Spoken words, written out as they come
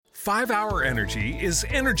5-Hour Energy is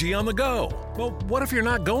energy on the go. Well, what if you're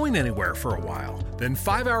not going anywhere for a while? Then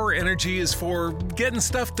 5-Hour Energy is for getting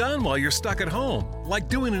stuff done while you're stuck at home, like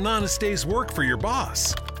doing an honest day's work for your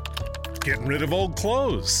boss. Getting rid of old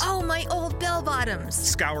clothes. Oh, my old bell-bottoms.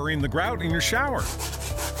 Scouring the grout in your shower.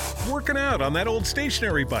 Working out on that old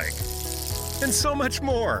stationary bike. And so much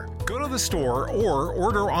more. Go to the store or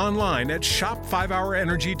order online at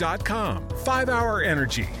shop5hourenergy.com. 5-Hour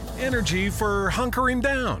Energy. Energy for hunkering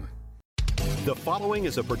down. The following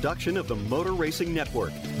is a production of the Motor Racing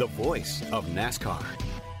Network, the voice of NASCAR.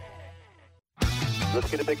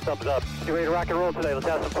 Let's get a big thumbs up. Get ready to rock and roll today. Let's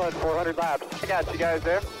have some fun. 400 laps. I got you guys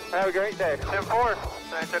there. Have a great day.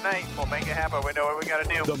 10-4. Tonight, we'll make it happen. We know what we got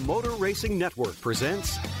to do. The Motor Racing Network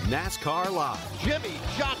presents NASCAR Live. Jimmy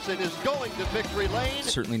Johnson is going to victory lane.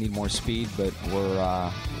 Certainly need more speed, but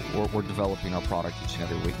we're developing our product each and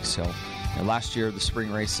every week. So last year, the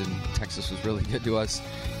spring race in Texas was really good to us.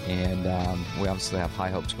 And we obviously have high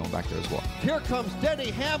hopes going back there as well. Here comes Denny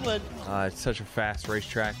Hamlin. It's such a fast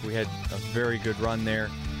racetrack. We had a very good run there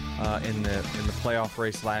in the playoff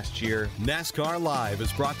race last year. NASCAR Live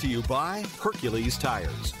is brought to you by Hercules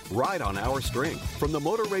Tires. Ride on our strength. From the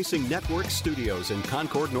Motor Racing Network studios in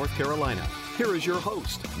Concord, North Carolina, here is your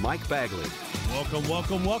host, Mike Bagley.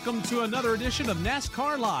 Welcome to another edition of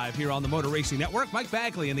NASCAR Live here on the Motor Racing Network. Mike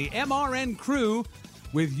Bagley and the MRN crew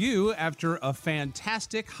with you after a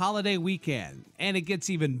fantastic holiday weekend. And it gets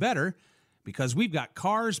even better because we've got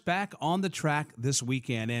cars back on the track this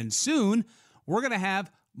weekend. And soon, we're going to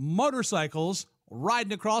have motorcycles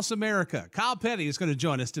riding across America. Kyle Petty is going to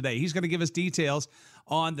join us today. He's going to give us details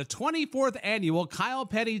on the 24th annual Kyle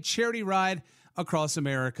Petty Charity Ride across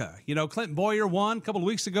America. You know, Clinton Boyer won a couple of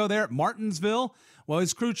weeks ago there at Martinsville. Well,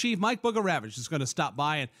 his crew chief, Mike Bugarewicz, is going to stop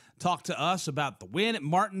by and talk to us about the win at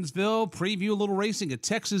Martinsville, preview a little racing at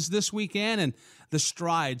Texas this weekend, and the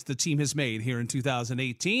strides the team has made here in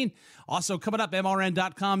 2018. Also coming up,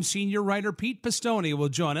 MRN.com senior writer Pete Pistone will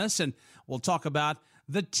join us, and we'll talk about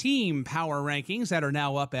the team power rankings that are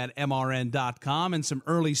now up at MRN.com and some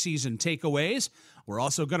early season takeaways. We're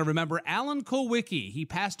also going to remember Alan Kulwicki. He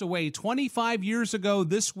passed away 25 years ago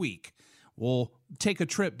this week. We'll take a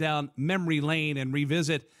trip down memory lane and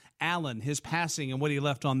revisit Alan, his passing, and what he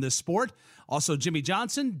left on this sport. Also, Jimmy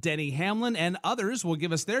Johnson, Denny Hamlin, and others will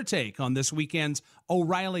give us their take on this weekend's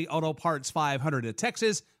O'Reilly Auto Parts 500 at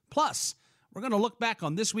Texas. Plus, we're going to look back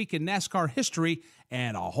on this week in NASCAR history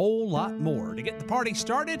and a whole lot more. To get the party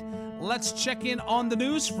started, let's check in on the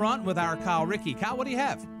news front with our Kyle Rickey. Kyle, what do you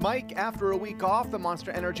have? Mike, after a week off, the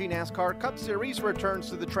Monster Energy NASCAR Cup Series returns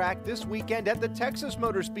to the track this weekend at the Texas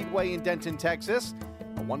Motor Speedway in Denton, Texas.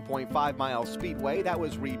 A 1.5-mile speedway that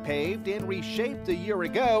was repaved and reshaped a year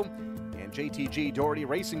ago. And JTG Doherty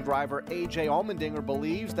racing driver A.J. Allmendinger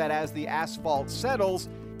believes that as the asphalt settles,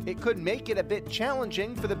 it could make it a bit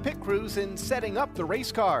challenging for the pit crews in setting up the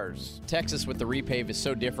race cars. Texas with the repave is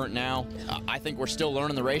so different now. I think we're still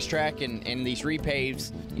learning the racetrack and these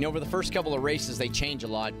repaves. You know, over the first couple of races, they change a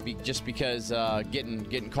lot just because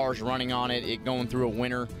getting cars running on it going through a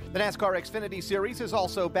winter. The NASCAR Xfinity Series is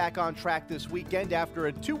also back on track this weekend after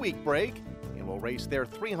a 2-week break and will race their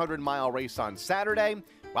 300-mile race on Saturday,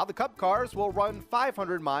 while the Cup cars will run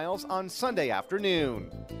 500 miles on Sunday afternoon.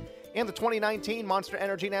 And the 2019 Monster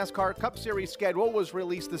Energy NASCAR Cup Series schedule was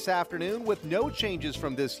released this afternoon with no changes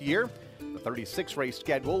from this year. The 36-race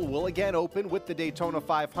schedule will again open with the Daytona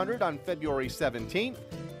 500 on February 17th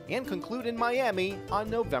and conclude in Miami on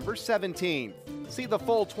November 17th. See the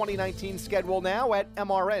full 2019 schedule now at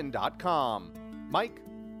MRN.com. Mike?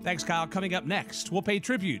 Thanks, Kyle. Coming up next, we'll pay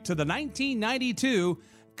tribute to the 1992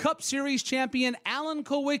 Cup Series champion Alan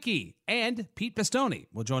Kulwicki, and Pete Pistone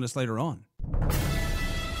will join us later on.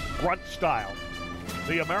 Grunt style.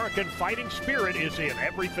 The American fighting spirit is in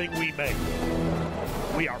everything we make.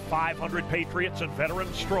 We are 500 patriots and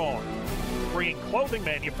veterans strong, bringing clothing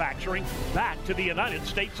manufacturing back to the United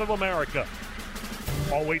States of America.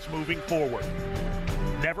 Always moving forward,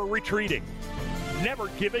 never retreating, never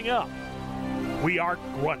giving up. We are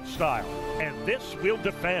Grunt Style, and this we'll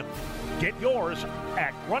defend. Get yours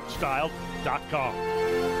at gruntstyle.com.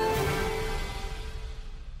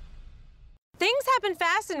 Things happen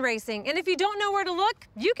fast in racing, and if you don't know where to look,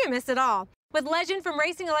 you can miss it all. With Legend from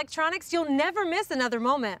Racing Electronics, you'll never miss another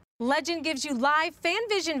moment. Legend gives you live fan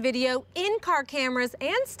vision video, in-car cameras,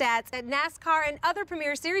 and stats at NASCAR and other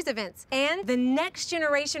Premier Series events. And the next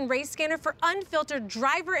generation race scanner for unfiltered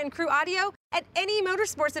driver and crew audio at any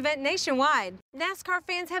motorsports event nationwide. NASCAR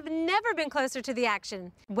fans have never been closer to the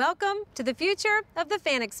action. Welcome to the future of the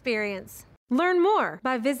fan experience. Learn more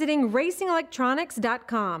by visiting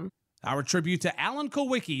racingelectronics.com. Our tribute to Alan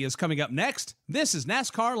Kulwicki is coming up next. This is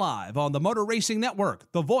NASCAR Live on the Motor Racing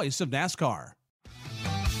Network, the voice of NASCAR.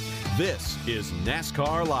 This is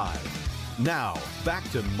NASCAR Live. Now, back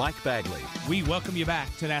to Mike Bagley. We welcome you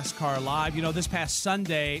back to NASCAR Live. You know, this past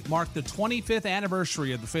Sunday marked the 25th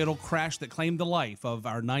anniversary of the fatal crash that claimed the life of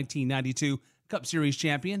our 1992 Cup Series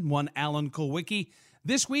champion, one Alan Kulwicki.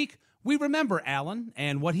 This week, we remember Alan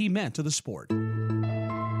and what he meant to the sport.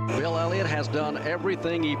 Bill Elliott has done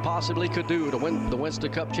everything he possibly could do to win the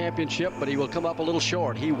Winston Cup Championship, but he will come up a little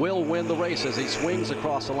short. He will win the race as he swings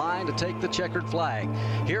across the line to take the checkered flag.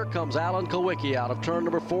 Here comes Alan Kulwicki out of turn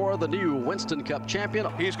number 4, the new Winston Cup champion.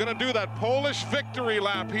 He's going to do that Polish victory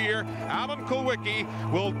lap here. Alan Kulwicki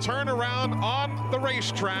will turn around on the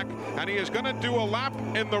racetrack, and he is going to do a lap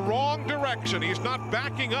in the wrong direction. He's not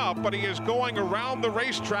backing up, but he is going around the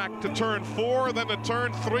racetrack to turn 4, then to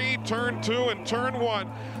turn 3, turn 2, and turn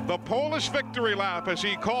 1. The Polish victory lap, as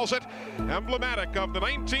he calls it, emblematic of the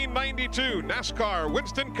 1992 NASCAR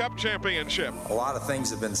Winston Cup Championship. A lot of things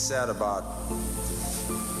have been said about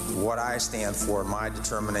what I stand for, my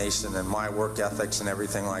determination and my work ethics and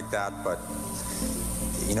everything like that, but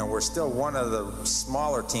you know, we're still one of the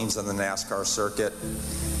smaller teams on the NASCAR circuit,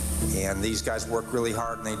 and these guys work really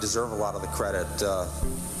hard and they deserve a lot of the credit.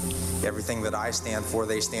 Everything that I stand for,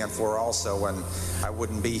 they stand for also, and I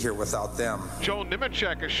wouldn't be here without them. Joe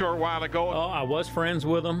Nemechek a short while ago. I was friends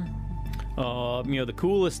with him. You know, the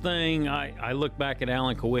coolest thing, I look back at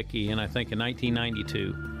Alan Kulwicki, and I think in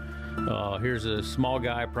 1992, here's a small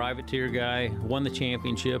guy, privateer guy, won the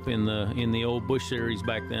championship in the old Busch Series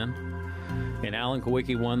back then, and Alan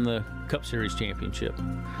Kulwicki won the Cup Series championship.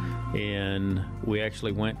 And we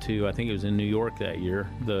actually went to, I think it was in New York that year,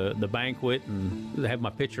 the banquet, and I have my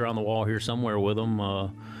picture on the wall here somewhere with them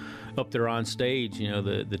up there on stage, you know,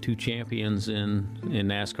 the two champions in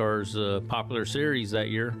NASCAR's popular series that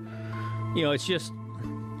year. You know, it's just,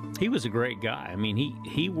 he was a great guy. I mean,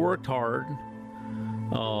 he worked hard.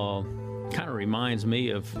 Kind of reminds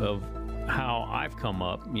me of how I've come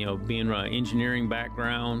up, you know, being an engineering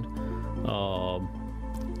background,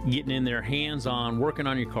 getting in there hands-on, working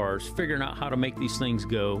on your cars, figuring out how to make these things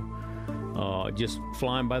go, just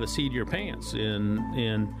flying by the seat of your pants.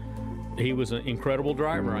 And he was an incredible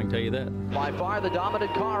driver, I can tell you that. By far the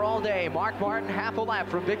dominant car all day. Mark Martin, half a lap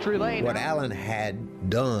from victory lane. What Alan had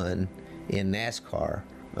done in NASCAR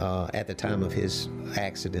at the time of his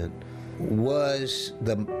accident was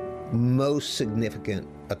the most significant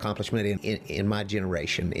accomplishment in my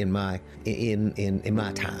generation, in my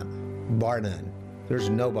time, bar none. There's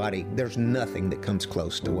nothing that comes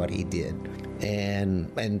close to what he did.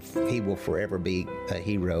 And he will forever be a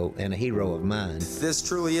hero, and a hero of mine. This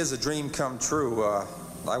truly is a dream come true.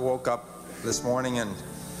 I woke up this morning and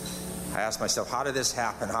I asked myself, how did this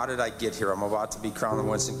happen? How did I get here? I'm about to be crowned the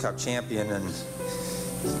Winston Cup champion, and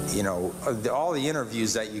you know, all the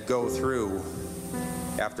interviews that you go through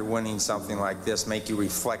after winning something like this make you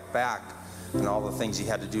reflect back on all the things you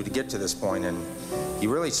had to do to get to this point, and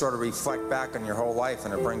you really sort of reflect back on your whole life,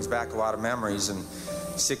 and it brings back a lot of memories. And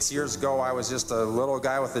 6 years ago, I was just a little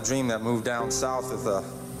guy with a dream that moved down south with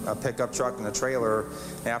a pickup truck and a trailer.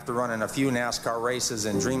 After running a few NASCAR races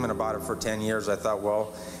and dreaming about it for 10 years, I thought,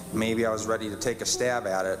 well, maybe I was ready to take a stab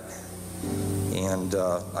at it. And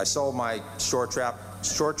I sold my short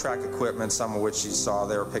track equipment, some of which you saw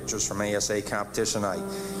there, pictures from ASA competition. I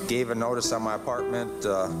gave a notice on my apartment,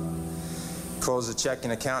 closed the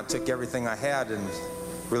checking account, took everything I had, and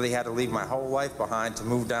really had to leave my whole life behind to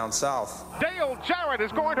move down south. Dale Jarrett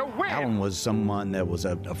is going to win. Alan was someone that was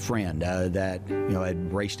a friend that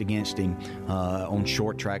had raced against him on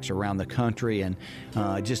short tracks around the country, and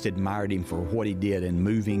just admired him for what he did in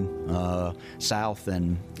moving south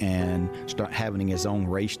and start having his own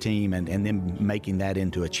race team and then making that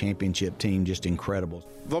into a championship team. Just incredible.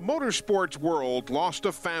 The motorsports world lost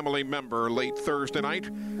a family member late Thursday night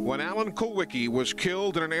when Alan Kulwicki was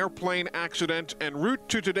killed in an airplane accident en route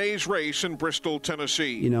to today's race in Bristol,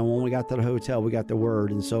 Tennessee. You know, when we got to the hotel, we got the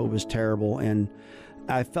word, and so it was terrible. And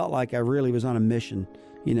I felt like I really was on a mission.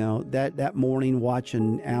 You know, that morning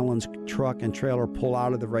watching Alan's truck and trailer pull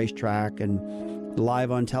out of the racetrack and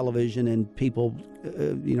live on television, and people,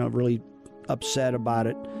 really upset about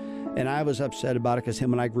it. And I was upset about it because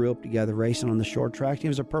him and I grew up together racing on the short track. He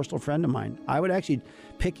was a personal friend of mine. I would actually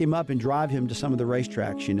pick him up and drive him to some of the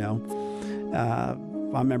racetracks, you know. I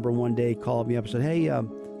remember one day he called me up and said, hey,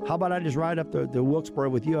 how about I just ride up the Wilkesboro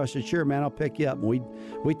with you? I said, sure, man, I'll pick you up. And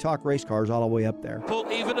we talk race cars all the way up there.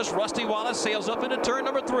 Pull even as Rusty Wallace sails up into turn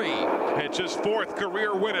number 3. It's his 4th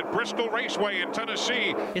career win at Bristol Raceway in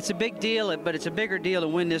Tennessee. It's a big deal, but it's a bigger deal to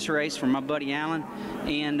win this race for my buddy Alan.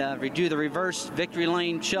 And do the reverse victory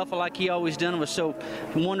lane shuffle like he always done. It was so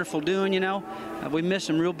wonderful doing, we miss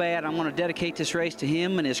him real bad. I want to dedicate this race to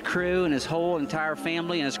him and his crew and his whole entire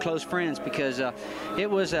family and his close friends, because it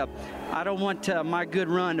was I don't want my good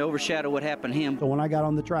run to overshadow what happened to him. So when I got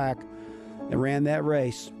on the track and ran that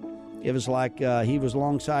race, it was like he was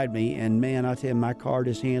alongside me, and man, I tell you, my car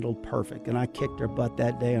just handled perfect. And I kicked their butt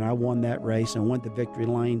that day, and I won that race and went the victory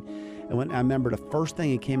lane. And when I remember the first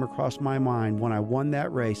thing that came across my mind when I won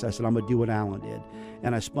that race, I said, I'm going to do what Alan did.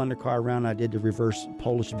 And I spun the car around, and I did the reverse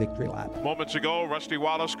Polish victory lap. Moments ago, Rusty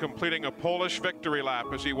Wallace completing a Polish victory lap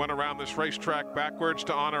as he went around this racetrack backwards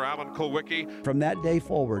to honor Alan Kulwicki. From that day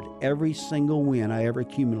forward, every single win I ever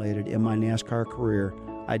accumulated in my NASCAR career,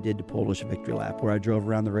 I did the Polish victory lap, where I drove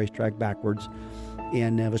around the racetrack backwards.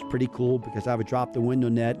 And it was pretty cool because I would drop the window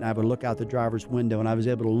net and I would look out the driver's window, and I was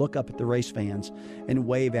able to look up at the race fans and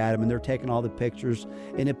wave at them, and they're taking all the pictures,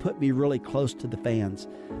 and it put me really close to the fans,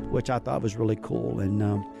 which I thought was really cool. And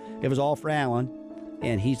it was all for Alan,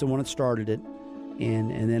 and he's the one that started it, and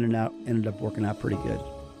then it ended up working out pretty good.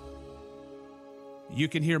 You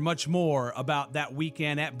can hear much more about that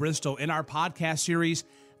weekend at Bristol in our podcast series,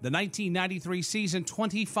 the 1993 season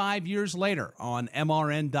 25 years later, on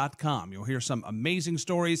MRN.com. You'll hear some amazing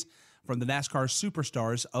stories from the NASCAR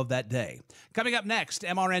superstars of that day. Coming up next,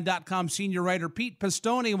 MRN.com senior writer Pete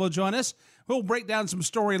Pistone will join us. We'll break down some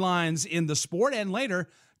storylines in the sport, and later,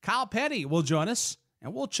 Kyle Petty will join us,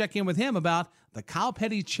 and we'll check in with him about the Kyle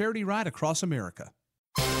Petty charity ride across America.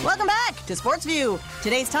 Welcome back to Sports View.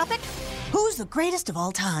 Today's topic, who's the greatest of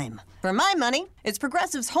all time? For my money, it's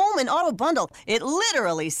Progressive's Home and Auto Bundle. It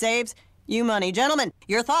literally saves you money. Gentlemen,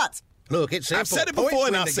 your thoughts? Look, it's simple. I've said it before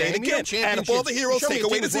and I'll say it again. Add up all the heroes, take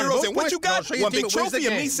away the zeros, and what you got? One big trophy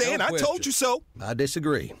of me saying, I told you so. I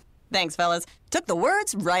disagree. Thanks, fellas. Took the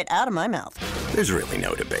words right out of my mouth. There's really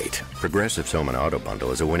no debate. Progressive's Home and Auto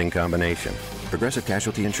Bundle is a winning combination. Progressive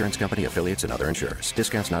Casualty Insurance Company, affiliates, and other insurers.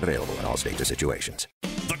 Discounts not available in all states or situations.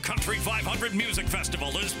 The Country 500 Music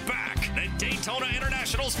Festival is back at Daytona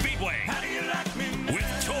International Speedway.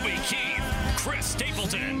 With Toby Keith, Chris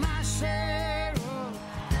Stapleton,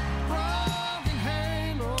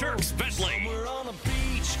 Turks Bentley,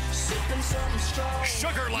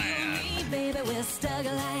 Sugarland,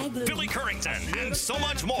 Billy Currington, and so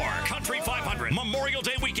much more. Country 500 Memorial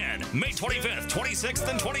Day weekend, May 25th, 26th,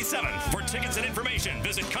 and 27th. For tickets and information,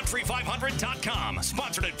 visit country500.com.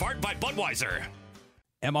 Sponsored in part by Budweiser.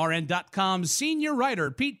 MRN.com senior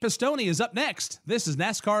writer Pete Pistone is up next. This is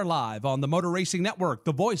NASCAR Live on the Motor Racing Network,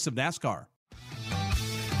 the voice of NASCAR.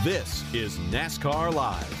 This is NASCAR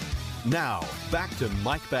Live. Now, back to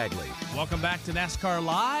Mike Bagley. Welcome back to NASCAR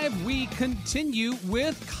Live. We continue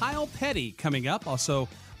with Kyle Petty coming up. Also,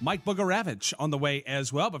 Mike Bugarewicz on the way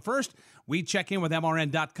as well. But first, we check in with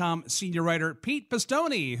MRN.com senior writer Pete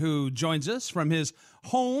Pistone, who joins us from his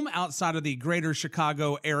home outside of the greater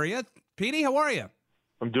Chicago area. Petey, how are you?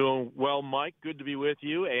 I'm doing well, Mike. Good to be with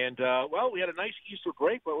you. And, we had a nice Easter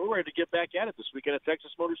break, but we're ready to get back at it this weekend at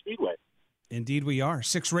Texas Motor Speedway. Indeed we are.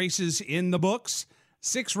 6 races in the books,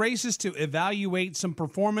 6 races to evaluate some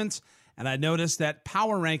performance. And I noticed that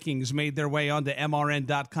power rankings made their way onto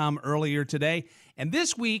MRN.com earlier today. And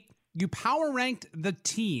this week, you power ranked the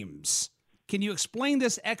teams. Can you explain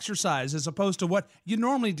this exercise as opposed to what you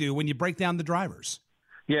normally do when you break down the drivers?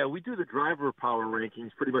 Yeah, we do the driver power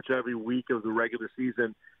rankings pretty much every week of the regular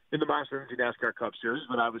season in the Monster Energy NASCAR Cup Series.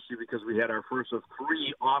 But obviously, because we had our first of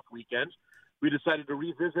 3 off weekends, we decided to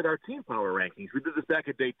revisit our team power rankings. We did this back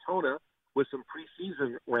at Daytona with some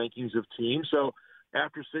preseason rankings of teams. So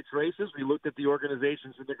after 6 races, we looked at the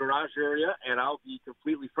organizations in the garage area, and I'll be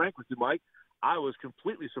completely frank with you, Mike. I was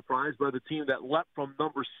completely surprised by the team that leapt from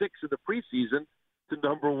number 6 in the preseason to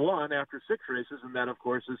number 1 after 6 races, and that, of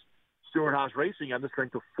course, is Stewart Haas Racing on the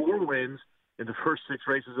strength of 4 wins in the first 6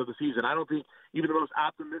 races of the season. I don't think even the most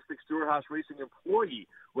optimistic Stewart Haas Racing employee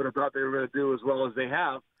would have thought they were going to do as well as they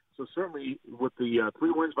have. So certainly with the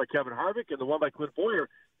 3 wins by Kevin Harvick and the 1 by Clint Bowyer,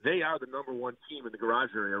 they are the number 1 team in the garage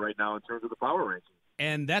area right now in terms of the power ranking.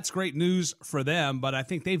 And that's great news for them, but I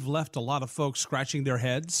think they've left a lot of folks scratching their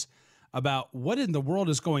heads about what in the world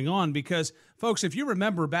is going on because, folks, if you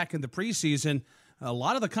remember back in the preseason, a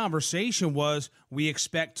lot of the conversation was we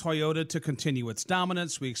expect Toyota to continue its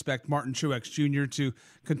dominance. We expect Martin Truex Jr. to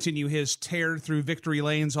continue his tear through victory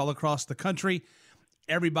lanes all across the country.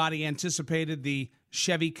 Everybody anticipated the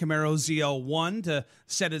Chevy Camaro ZL1 to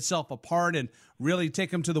set itself apart and really take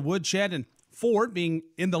them to the woodshed. And Ford, being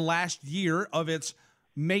in the last year of its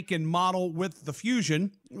make and model with the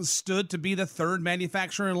Fusion, stood to be the third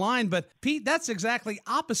manufacturer in line. But, Pete, that's exactly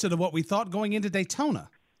opposite of what we thought going into Daytona.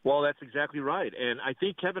 Well, that's exactly right. And I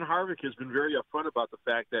think Kevin Harvick has been very upfront about the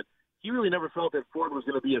fact that he really never felt that Ford was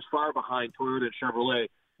going to be as far behind Toyota and Chevrolet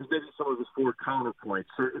as maybe some of his Ford counterparts,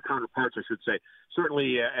 I should say.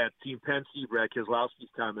 Certainly at Team Penske, Brad Keselowski's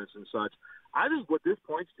comments and such. I think what this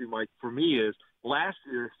points to, Mike, for me is last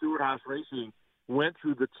year, Stewart-Haas Racing went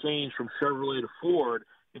through the change from Chevrolet to Ford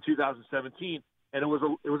in 2017, and it was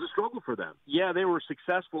a struggle for them. Yeah, they were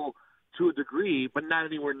successful to a degree, but not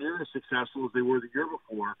anywhere near as successful as they were the year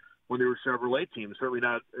before when they were a Chevrolet team. Certainly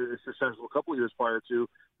not as successful a couple of years prior to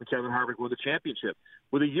when Kevin Harvick won the championship.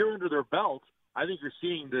 With a year under their belt, I think you're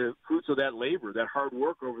seeing the fruits of that labor, that hard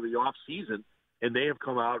work over the off season, and they have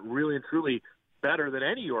come out really and truly better than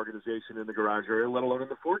any organization in the garage area, let alone in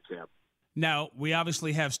the Ford camp. Now, we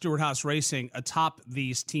obviously have Stewart-Haas Racing atop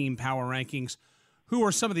these team power rankings. Who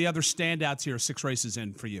are some of the other standouts here 6 races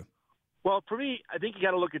in for you? Well, for me, I think you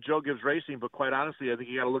got to look at Joe Gibbs Racing, but quite honestly, I think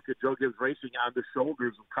you got to look at Joe Gibbs Racing on the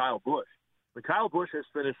shoulders of Kyle Busch. But Kyle Busch has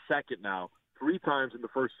finished second now 3 times in the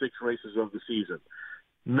first 6 races of the season.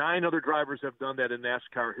 9 other drivers have done that in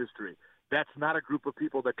NASCAR history. That's not a group of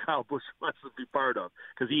people that Kyle Busch wants to be part of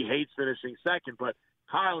because he hates finishing second. But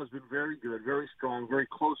Kyle has been very good, very strong, very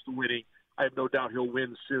close to winning. I have no doubt he'll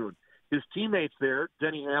win soon. His teammates there,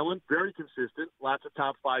 Denny Hamlin, very consistent, lots of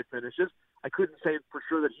top 5 finishes. I couldn't say for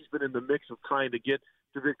sure that he's been in the mix of trying to get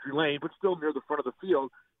to victory lane, but still near the front of the field.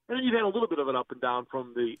 And then you've had a little bit of an up and down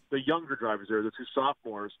from the younger drivers there, the 2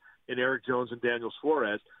 sophomores, in Eric Jones and Daniel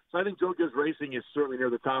Suarez. So I think Joe Gibbs Racing is certainly near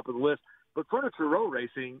the top of the list. But Furniture Row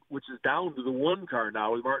Racing, which is down to the 1 car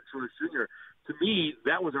now with Martin Truex Jr., to me,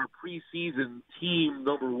 that was our preseason team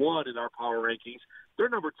number 1 in our power rankings. They're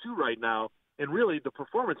number 2 right now, and really the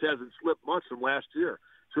performance hasn't slipped much from last year.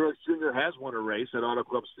 Truex Jr. has won a race at Auto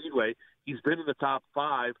Club Speedway. He's been in the top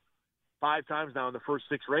 5 times now in the first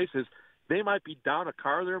 6 races. They might be down a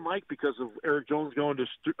car there, Mike, because of Eric Jones going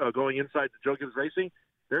inside to Joe Gibbs Racing.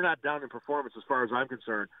 They're not down in performance as far as I'm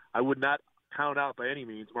concerned. I would not count out by any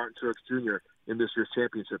means Martin Truex Jr. in this year's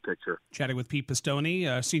championship picture. Chatting with Pete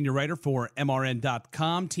Pistone, senior writer for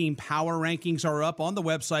MRN.com. Team power rankings are up on the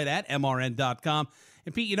website at MRN.com.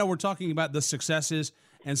 And Pete, we're talking about the successes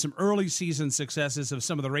and some early season successes of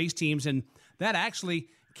some of the race teams, and that actually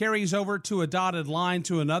carries over to a dotted line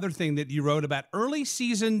to another thing that you wrote about early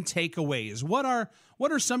season takeaways. What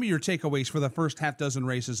are some of your takeaways for the first half dozen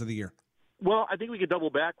races of the year? Well, I think we could double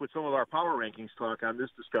back with some of our power rankings talk on this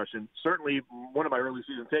discussion. Certainly, one of my early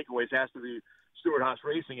season takeaways has to be Stewart-Haas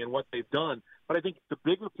Racing and what they've done. But I think the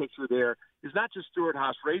bigger picture there is not just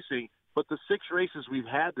Stewart-Haas Racing, but the 6 races we've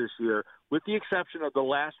had this year, with the exception of the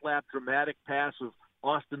last lap dramatic pass of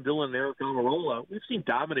Austin Dillon and Eric Almirola, we've seen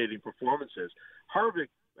dominating performances. Harvick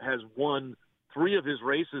has won 3 of his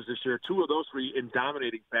races this year, 2 of those 3 in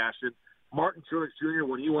dominating fashion. Martin Truex Jr.,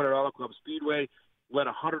 when he won at Auto Club Speedway, led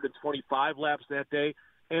 125 laps that day.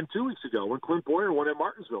 And 2 weeks ago, when Clint Boyer won at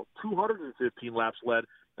Martinsville, 215 laps led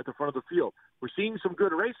at the front of the field. We're seeing some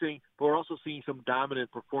good racing, but we're also seeing some dominant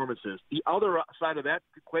performances. The other side of that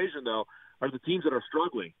equation, though, are the teams that are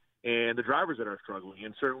struggling and the drivers that are struggling.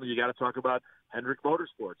 And certainly you got to talk about Hendrick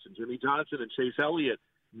Motorsports and Jimmy Johnson and Chase Elliott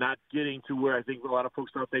not getting to where I think a lot of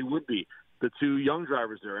folks thought they would be. The 2 young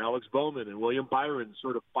drivers there, Alex Bowman and William Byron,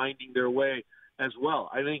 sort of finding their way as well.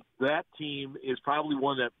 I think that team is probably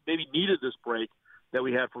one that maybe needed this break that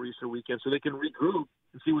we had for Easter weekend so they can regroup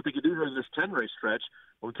and see what they can do during this 10-race stretch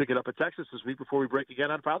when we pick it up at Texas this week before we break again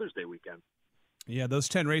on Father's Day weekend. Yeah, those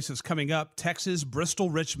 10 races coming up: Texas, Bristol,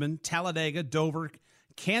 Richmond, Talladega, Dover,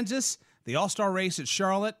 Kansas, the All-Star race at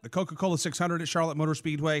Charlotte, the Coca-Cola 600 at Charlotte Motor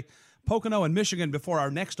Speedway, Pocono and Michigan before our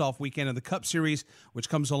next off weekend of the Cup Series, which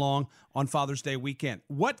comes along on Father's Day weekend.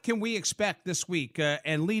 What can we expect this week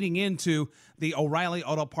and leading into the O'Reilly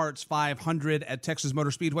Auto Parts 500 at Texas Motor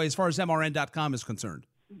Speedway as far as MRN.com is concerned?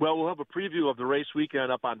 Well, we'll have a preview of the race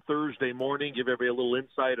weekend up on Thursday morning, give everybody a little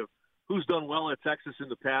insight of who's done well at Texas in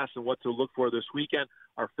the past and what to look for this weekend.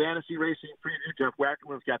 Our fantasy racing preview, Jeff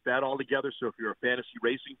Wackerman's got that all together. So if you're a fantasy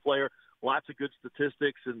racing player, lots of good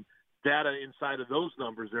statistics and data inside of those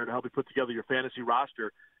numbers there to help you put together your fantasy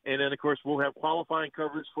roster. And then, of course, we'll have qualifying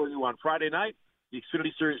coverage for you on Friday night, the Xfinity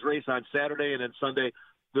Series race on Saturday, and then Sunday,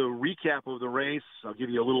 the recap of the race. I'll give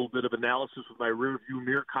you a little bit of analysis with my rear view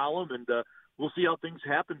mirror column, and we'll see how things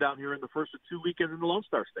happen down here in the first of 2 weekends in the Lone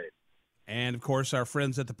Star State. And, of course, our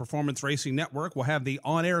friends at the Performance Racing Network will have the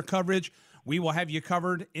on-air coverage. We will have you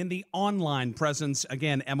covered in the online presence.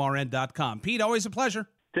 Again, MRN.com. Pete, always a pleasure.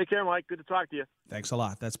 Take care, Mike. Good to talk to you. Thanks a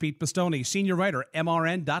lot. That's Pete Pistone, senior writer,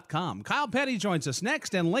 MRN.com. Kyle Petty joins us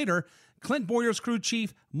next, and later, Clint Boyer's crew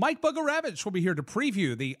chief Mike Bugarewicz will be here to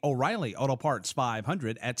preview the O'Reilly Auto Parts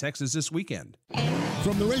 500 at Texas this weekend.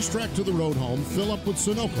 From the racetrack to the road home, fill up with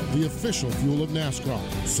Sunoco, the official fuel of NASCAR.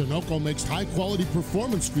 Sunoco makes high-quality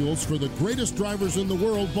performance fuels for the greatest drivers in the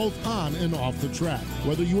world, both on and off the track.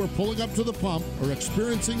 Whether you are pulling up to the pump or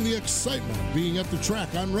experiencing the excitement of being at the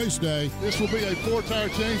track on race day, this will be a 4-tire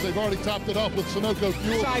change. They've already topped it off with Sunoco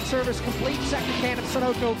fuel. Side service complete, second can of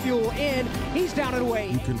Sunoco fuel in. He's down and away.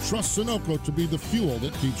 You can trust Sunoco to be the fuel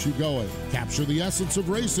that keeps you going. Capture the essence of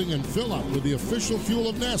racing and fill up with the official fuel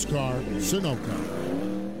of NASCAR, Sunoco.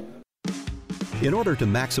 In order to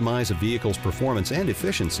maximize a vehicle's performance and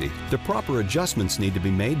efficiency, the proper adjustments need to be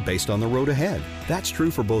made based on the road ahead. That's true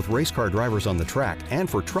for both race car drivers on the track and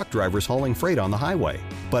for truck drivers hauling freight on the highway.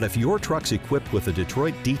 But if your truck's equipped with the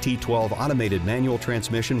Detroit DT12 automated manual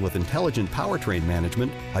transmission with intelligent powertrain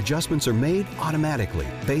management, adjustments are made automatically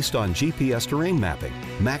based on GPS terrain mapping,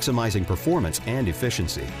 maximizing performance and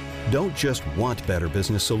efficiency. Don't just want better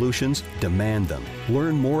business solutions, demand them.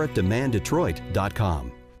 Learn more at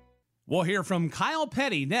demanddetroit.com. We'll hear from Kyle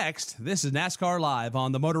Petty next. This is NASCAR Live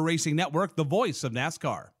on the Motor Racing Network, the voice of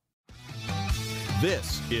NASCAR.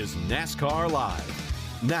 This is NASCAR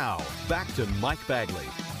Live. Now, back to Mike Bagley.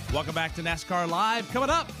 Welcome back to NASCAR Live. Coming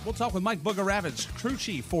up, we'll talk with Mike Bugarewicz, crew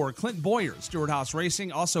chief for Clint Boyer, Stewart House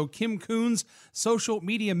Racing. Also, Kim Coon's Social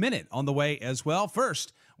Media Minute on the way as well.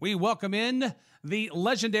 First, we welcome in the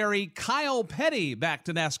legendary Kyle Petty back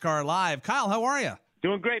to NASCAR Live. Kyle, how are you?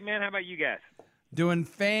 Doing great, man. How about you guys? Doing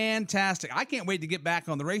fantastic. I can't wait to get back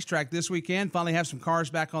on the racetrack this weekend. Finally have some cars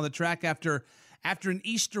back on the track after an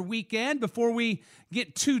Easter weekend. Before we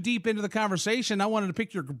get too deep into the conversation, I wanted to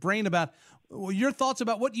pick your brain about your thoughts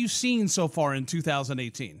about what you've seen so far in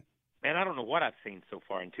 2018. Man, I don't know what I've seen so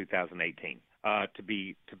far in 2018. To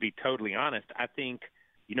be totally honest, I think,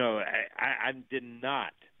 I did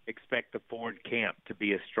not expect the Ford camp to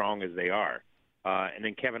be as strong as they are. And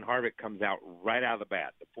then Kevin Harvick comes out right out of the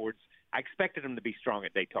bat. The Fords, I expected them to be strong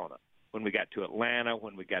at Daytona. When we got to Atlanta,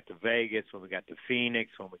 when we got to Vegas, when we got to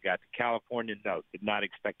Phoenix, when we got to California, no, did not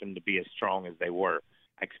expect them to be as strong as they were.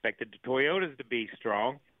 I expected the Toyotas to be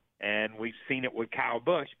strong, and we've seen it with Kyle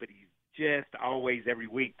Busch, but he's just always, every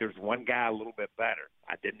week, there's one guy a little bit better.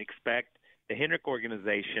 I didn't expect the Hendrick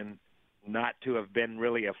organization not to have been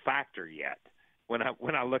really a factor yet. When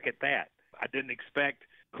I look at that, I didn't expect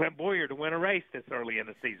Clint Boyer to win a race this early in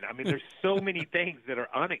the season. I mean, there's so many things that are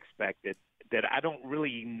unexpected that I don't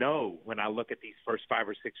really know when I look at these first 5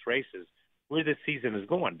 or 6 races where this season is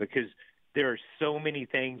going, because there are so many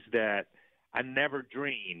things that I never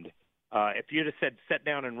dreamed. If you'd have said, sit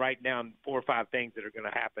down and write down 4 or 5 things that are going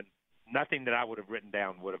to happen, nothing that I would have written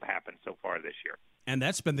down would have happened so far this year. And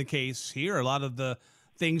that's been the case here. A lot of the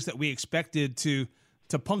things that we expected to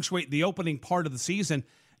punctuate the opening part of the season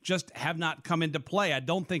just have not come into play. I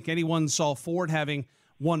don't think anyone saw Ford having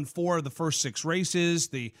won 4 of the first 6 races.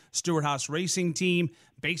 The Stewart House Racing team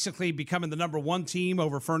basically becoming the number 1 team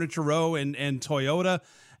over Furniture Row and Toyota.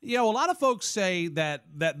 A lot of folks say that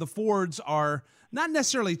the Fords are not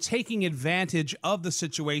necessarily taking advantage of the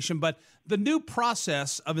situation, but the new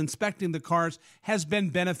process of inspecting the cars has been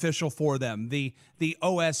beneficial for them. The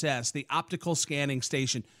OSS, the optical scanning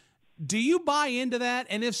station. Do you buy into that?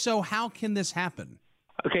 And if so, how can this happen?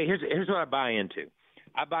 Okay, here's what I buy into.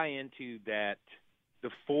 I buy into that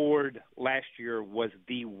the Ford last year was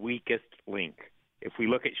the weakest link. If we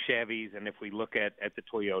look at Chevys and if we look at the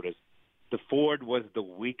Toyotas, the Ford was the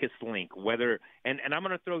weakest link. And I'm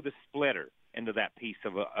going to throw the splitter into that piece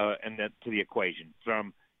of to the equation,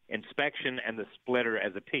 from inspection and the splitter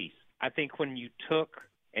as a piece. I think when you took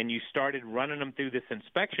and you started running them through this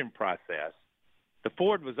inspection process, the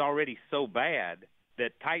Ford was already so bad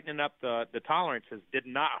that tightening up the tolerances did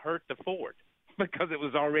not hurt the Ford because it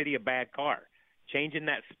was already a bad car. Changing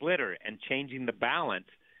that splitter and changing the balance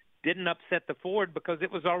didn't upset the Ford because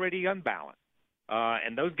it was already unbalanced.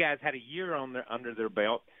 And those guys had a year under their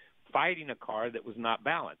belt fighting a car that was not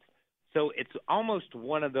balanced. So it's almost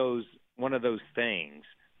one of those things.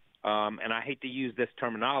 And I hate to use this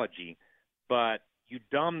terminology, but you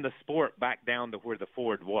dumb the sport back down to where the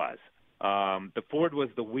Ford was. The Ford was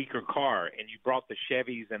the weaker car, and you brought the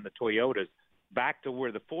Chevys and the Toyotas back to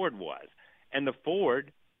where the Ford was. And the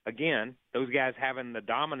Ford, again, those guys having the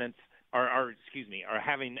dominance, are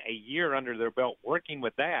having a year under their belt working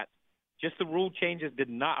with that. Just the rule changes did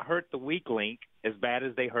not hurt the weak link as bad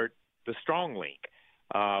as they hurt the strong link.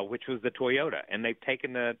 which was the Toyota. And it's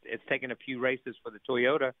taken a few races for the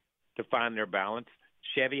Toyota to find their balance.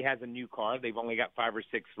 Chevy has a new car. They've only got 5 or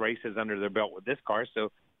 6 races under their belt with this car,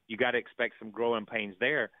 so you got to expect some growing pains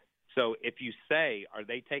there. So if you say, are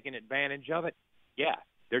they taking advantage of it? Yeah,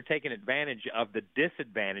 they're taking advantage of the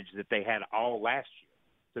disadvantage that they had all last year.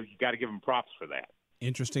 So you got to give them props for that.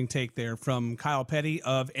 Interesting take there from Kyle Petty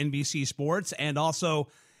of NBC Sports, and also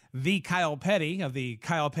the Kyle Petty of the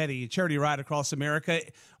Kyle Petty Charity Ride Across America.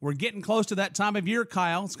 We're getting close to that time of year,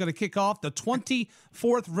 Kyle. It's going to kick off the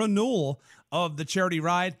 24th renewal of the Charity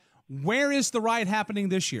Ride. Where is the ride happening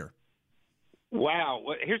this year? Wow.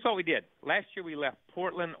 Well, here's what we did. Last year we left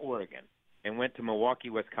Portland, Oregon, and went to Milwaukee,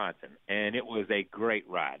 Wisconsin, and it was a great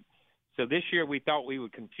ride. So this year we thought we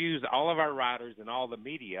would confuse all of our riders and all the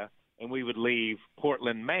media, and we would leave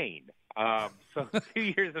Portland, Maine. So 2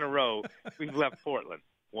 years in a row we've left Portland.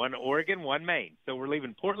 1 Oregon, 1 Maine. So we're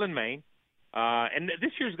leaving Portland, Maine. And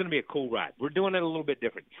this year's going to be a cool ride. We're doing it a little bit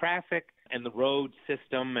different. Traffic and the road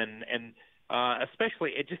system, and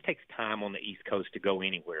especially it just takes time on the East Coast to go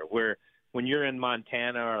anywhere. Where when you're in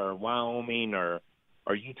Montana or Wyoming or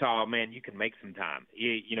Utah, man, you can make some time.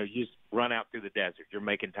 You just run out through the desert. You're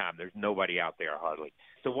making time. There's nobody out there hardly.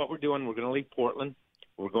 So what we're doing, we're going to leave Portland.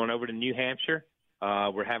 We're going over to New Hampshire.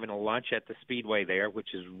 We're having a lunch at the Speedway there,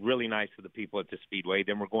 which is really nice for the people at the Speedway.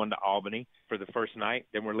 Then we're going to Albany for the first night.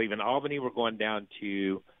 Then we're leaving Albany. We're going down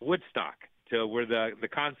to Woodstock, to where the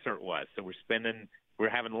concert was. So we're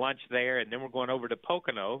having lunch there, and then we're going over to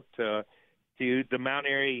Pocono to the Mount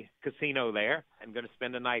Airy Casino there. I'm going to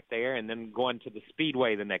spend a night there, and then going to the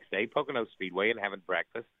Speedway the next day, Pocono Speedway, and having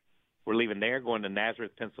breakfast. We're leaving there, going to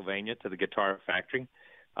Nazareth, Pennsylvania, to the Guitar Factory.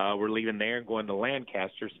 We're leaving there and going to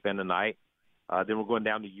Lancaster, spend the night. Then we're going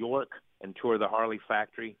down to York and tour the Harley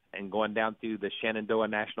factory, and going down through the Shenandoah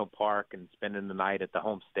National Park and spending the night at the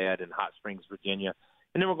Homestead in Hot Springs, Virginia.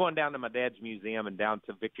 And then we're going down to my dad's museum and down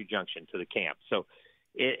to Victory Junction to the camp. So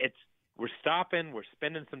we're stopping, we're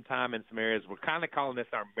spending some time in some areas. We're kind of calling this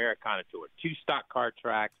our Americana tour. 2 stock car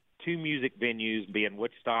tracks, 2 music venues, being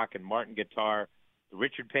Woodstock and Martin Guitar, the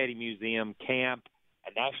Richard Petty Museum, camp,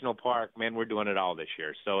 a national park. Man, we're doing it all this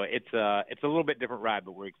year. So it's a little bit different ride,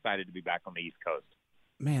 but we're excited to be back on the East Coast.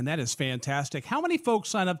 Man, that is fantastic. How many folks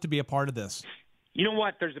sign up to be a part of this? You know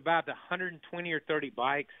what? There's about 120 or 30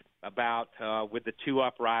 bikes, with the 2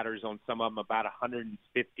 up riders on some of them, about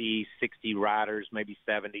 150, 60 riders, maybe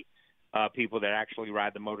 70 people that actually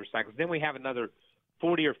ride the motorcycles. Then we have another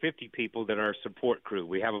 40 or 50 people that are our support crew.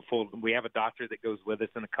 We have a doctor that goes with us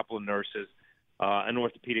and a couple of nurses, an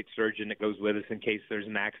orthopedic surgeon that goes with us in case there's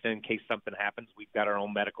an accident, in case something happens. We've got our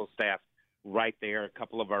own medical staff right there. A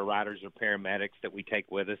couple of our riders are paramedics that we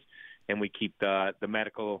take with us, and we keep the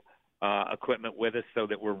medical equipment with us so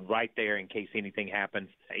that we're right there in case anything happens,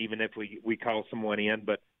 even if we call someone in.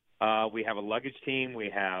 But we have a luggage team, we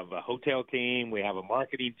have a hotel team, we have a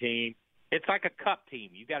marketing team. It's like a cup team.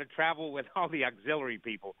 You got to travel with all the auxiliary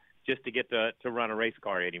people just to get to run a race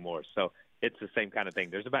car anymore. So it's the same kind of thing.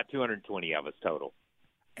 There's about 220 of us total.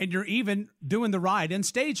 And you're even doing the ride in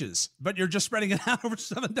stages, but you're just spreading it out over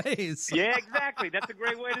 7 days. Yeah, exactly. That's a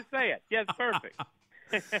great way to say it. Yeah, it's perfect.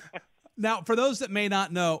 Now, for those that may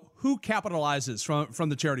not know, who capitalizes from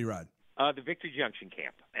the charity ride? The Victory Junction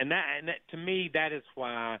camp. And that, to me, that is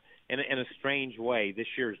why, in a strange way, this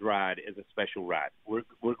year's ride is a special ride.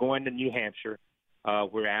 We're going to New Hampshire,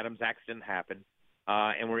 where Adam's accident happened.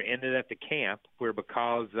 And we're ended at the camp where,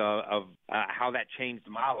 because of how that changed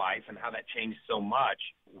my life and how that changed so much,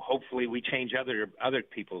 hopefully we change other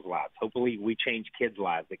people's lives. Hopefully we change kids'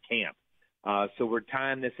 lives at camp. So we're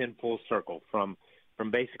tying this in full circle from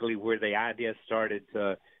basically where the idea started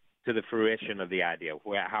to the fruition of the idea,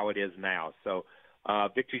 how it is now. So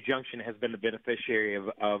Victory Junction has been the beneficiary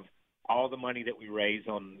of all the money that we raise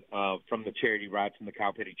from the charity ride, from the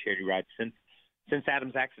Kyle Petty Charity Ride, since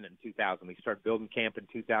Adam's accident in 2000. We started building camp in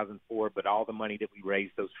 2004, but all the money that we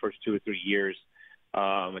raised those first 2 or 3 years,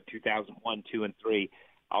 2001, 2, and 3,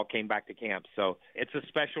 all came back to camp. So it's a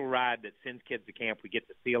special ride that sends kids to camp. We get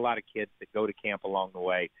to see a lot of kids that go to camp along the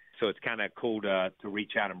way. So it's kind of cool to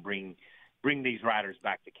reach out and bring these riders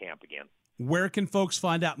back to camp again. Where can folks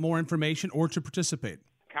find out more information or to participate?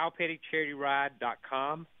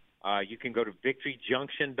 KylePettyCharityRide.com. You can go to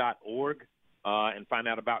victoryjunction.org. And find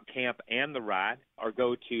out about camp and the ride, or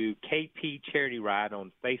go to KP Charity Ride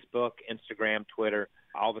on Facebook, Instagram, Twitter,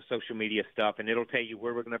 all the social media stuff, and it'll tell you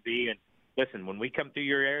where we're going to be. And listen, when we come through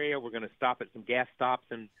your area, we're going to stop at some gas stops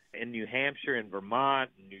in New Hampshire, in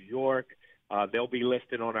Vermont, in New York. They'll be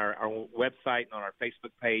listed on our website and on our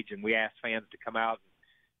Facebook page, and we ask fans to come out.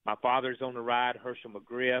 My father's on the ride, Herschel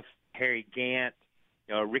McGriff, Harry Gant,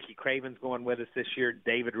 Ricky Craven's going with us this year.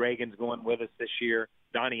 David Reagan's going with us this year.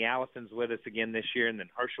 Donnie Allison's with us again this year. And then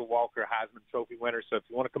Herschel Walker, Heisman Trophy winner. So if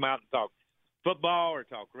you want to come out and talk football or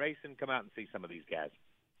talk racing, come out and see some of these guys.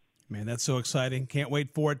 Man, that's so exciting. Can't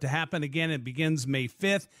wait for it to happen. Again, it begins May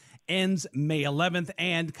 5th, ends May 11th,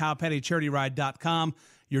 and KylePettyCharityRide.com,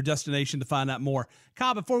 your destination to find out more.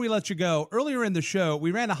 Kyle, before we let you go, earlier in the show,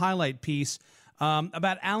 we ran a highlight piece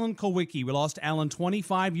about Alan Kulwicki. We lost Alan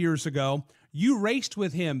 25 years ago. You raced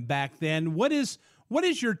with him back then. What is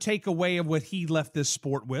your takeaway of what he left this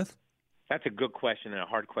sport with? That's a good question and a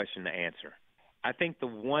hard question to answer. I think the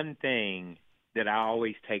one thing that I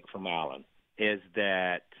always take from Alan is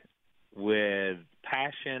that with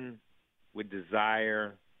passion, with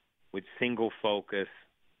desire, with single focus,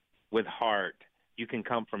 with heart, you can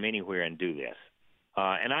come from anywhere and do this.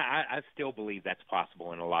 And I still believe that's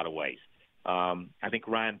possible in a lot of ways. I think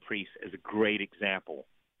Ryan Preece is a great example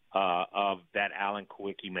of that Alan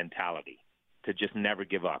Kulwicki mentality, to just never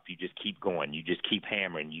give up. You just keep going. You just keep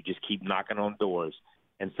hammering. You just keep knocking on doors,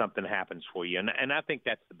 and something happens for you. And I think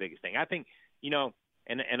that's the biggest thing. I think,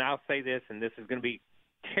 and I'll say this, and this is going to be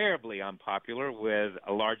terribly unpopular with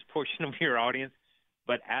a large portion of your audience,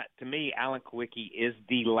 but to me, Alan Kulwicki is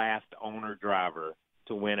the last owner driver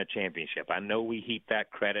to win a championship. I know we heap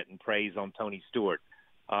that credit and praise on Tony Stewart,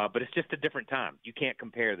 but it's just a different time. You can't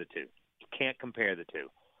compare the two.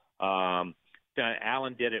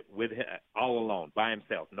 Alan did it with all alone, by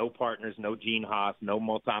himself. No partners, no Gene Haas, no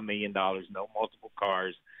multi-million dollars, no multiple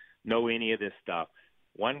cars, no any of this stuff.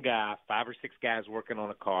 One guy, 5 or 6 guys working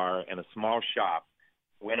on a car in a small shop,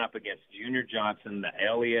 went up against Junior Johnson, the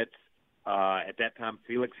Elliots, at that time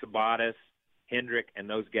Felix Sabatis, Hendrick, and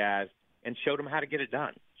those guys, and showed them how to get it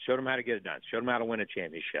done. Showed them how to win a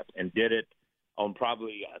championship, and did it on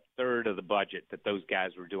probably a third of the budget that those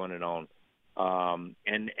guys were doing it on. And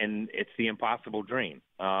it's the impossible dream.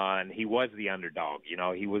 And he was the underdog,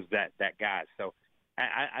 he was that guy. So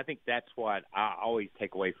I think that's what I always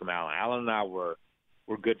take away from Alan. Alan and I were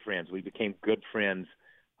good friends. We became good friends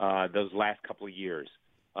those last couple of years.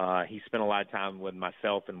 He spent a lot of time with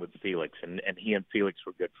myself and with Felix, and he and Felix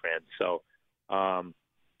were good friends. So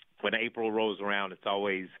when April rolls around, it's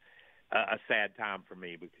always a sad time for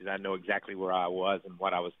me, because I know exactly where I was and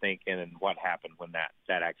what I was thinking and what happened when that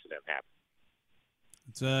accident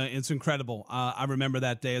happened. It's incredible. I remember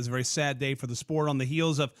that day as a very sad day for the sport, on the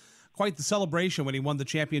heels of quite the celebration when he won the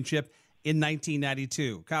championship in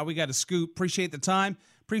 1992. Kyle, we got a scoop. Appreciate the time.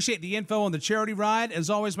 Appreciate the info on the charity ride. As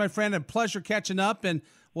always, my friend, a pleasure catching up, and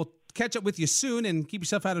we'll catch up with you soon, and keep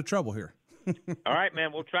yourself out of trouble here. All right,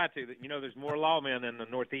 man. We'll try to. There's more lawmen in the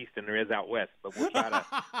Northeast than there is out West, but we'll try to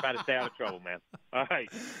stay out of trouble, man. All right.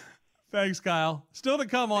 Thanks, Kyle. Still to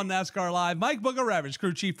come on NASCAR Live, Mike Bugarewicz,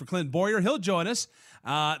 crew chief for Clint Boyer. He'll join us.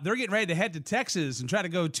 They're getting ready to head to Texas and try to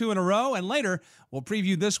go 2 in a row. And later, we'll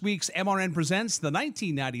preview this week's MRN Presents the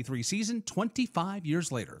 1993 season, 25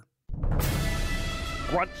 years later.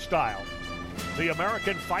 Grunt Style. The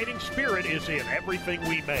American fighting spirit is in everything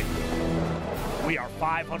we make. We are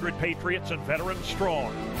 500 patriots and veterans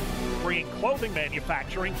strong, bringing clothing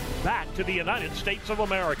manufacturing back to the United States of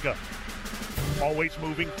America. Always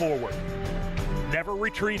moving forward, never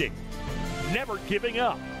retreating, never giving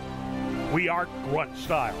up. We are Grunt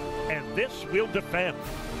Style, and this we'll defend.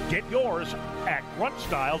 Get yours at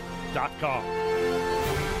gruntstyle.com.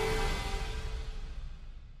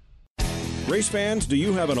 Race fans, do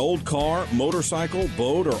you have an old car, motorcycle,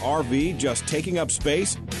 boat, or RV just taking up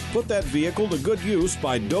space? Put that vehicle to good use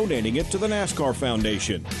by donating it to the NASCAR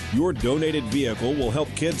Foundation. Your donated vehicle will help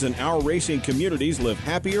kids in our racing communities live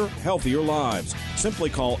happier, healthier lives. Simply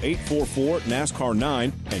call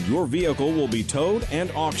 844-NASCAR-9 and your vehicle will be towed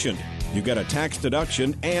and auctioned. You get a tax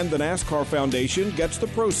deduction, and the NASCAR Foundation gets the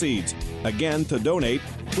proceeds. Again, to donate,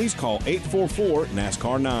 please call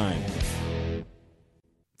 844-NASCAR-9.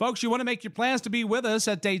 Folks, you want to make your plans to be with us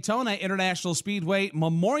at Daytona International Speedway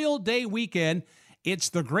Memorial Day weekend. It's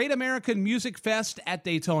the Great American Music Fest at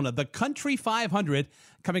Daytona, the Country 500,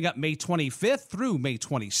 coming up May 25th through May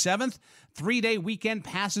 27th. 3-day weekend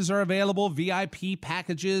passes are available, VIP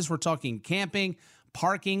packages. We're talking camping,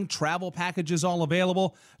 parking, travel packages, all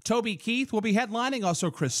available. Toby Keith will be headlining, also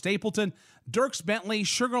Chris Stapleton, Dierks Bentley,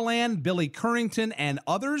 Sugarland, Billy Currington, and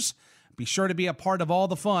others. Be sure to be a part of all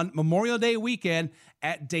the fun Memorial Day weekend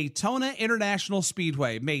at Daytona International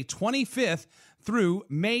Speedway, May 25th through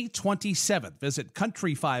May 27th. Visit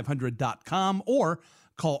country500.com or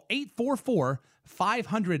call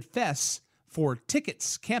 844-500-FEST for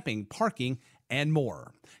tickets, camping, parking, and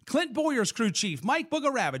more. Clint Boyer's crew chief, Mike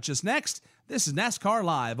Bugarewicz, is next. This is NASCAR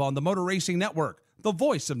Live on the Motor Racing Network, the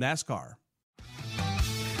voice of NASCAR.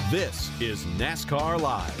 This is NASCAR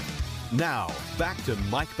Live. Now, back to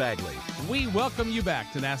Mike Bagley. We welcome you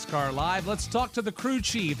back to NASCAR Live. Let's talk to the crew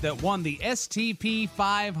chief that won the STP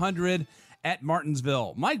 500 at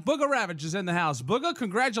Martinsville. Mike Bugarewicz is in the house. Booga,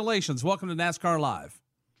 congratulations. Welcome to NASCAR Live.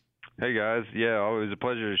 Hey, guys. Yeah, always a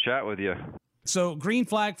pleasure to chat with you. So green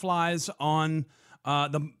flag flies on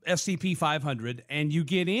the STP 500, and you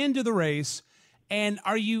get into the race. And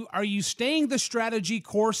are you staying the strategy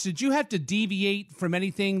course? Did you have to deviate from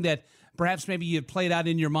anything that perhaps maybe you had played out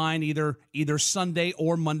in your mind either Sunday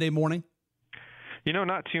or Monday morning? You know,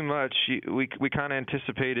 not too much. We kind of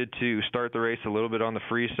anticipated to start the race a little bit on the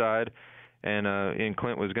free side, and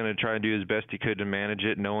Clint was going to try and do his best he could to manage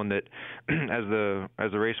it, knowing that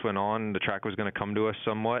as the race went on, the track was going to come to us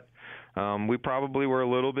somewhat. We probably were a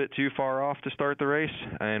little bit too far off to start the race,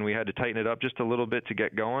 and we had to tighten it up just a little bit to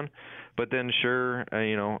get going. But then, sure,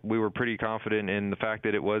 we were pretty confident in the fact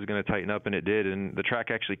that it was going to tighten up, and it did. And the track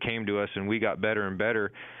actually came to us, and we got better and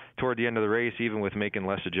better toward the end of the race, even with making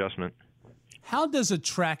less adjustment. How does a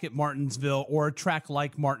track at Martinsville or a track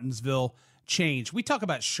like Martinsville change? We talk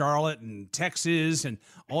about Charlotte and Texas and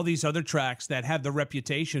all these other tracks that have the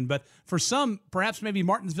reputation, but for some, perhaps maybe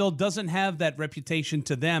Martinsville doesn't have that reputation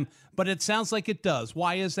to them, but it sounds like it does.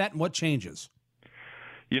 Why is that, and what changes?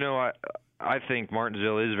 I think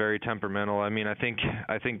Martinsville is very temperamental. I mean, I think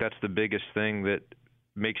that's the biggest thing that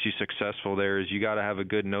makes you successful there is you got to have a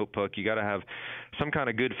good notebook. You got to have some kind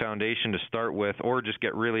of good foundation to start with, or just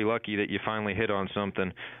get really lucky that you finally hit on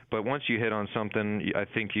something. But once you hit on something, I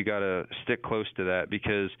think you got to stick close to that,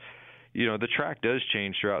 because the track does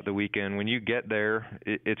change throughout the weekend. When you get there,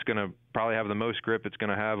 it's going to probably have the most grip it's going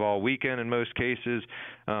to have all weekend in most cases.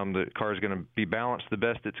 The car is going to be balanced the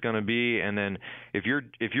best it's going to be, and then if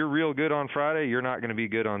you're real good on Friday, you're not going to be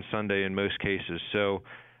good on Sunday in most cases. So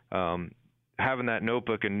having that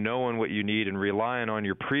notebook and knowing what you need and relying on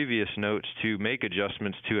your previous notes to make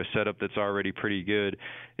adjustments to a setup that's already pretty good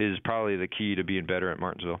is probably the key to being better at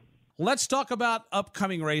Martinsville. Let's talk about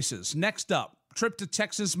upcoming races. Next up, trip to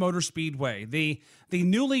Texas Motor Speedway, the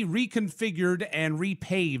newly reconfigured and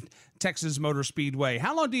repaved Texas Motor Speedway.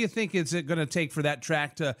 How long do you think is it going to take for that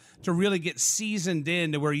track to really get seasoned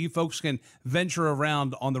in to where you folks can venture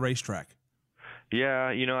around on the racetrack? Yeah,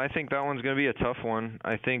 I think that one's going to be a tough one.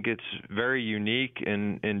 I think it's very unique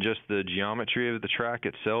in just the geometry of the track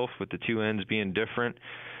itself, with the two ends being different.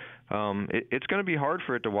 It's going to be hard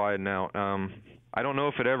for it to widen out. I don't know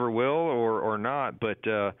if it ever will or not, but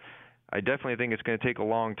I definitely think it's going to take a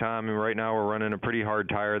long time. And right now we're running a pretty hard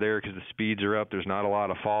tire there because the speeds are up. There's not a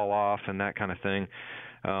lot of fall off and that kind of thing.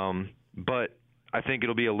 But I think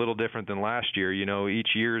it'll be a little different than last year. Each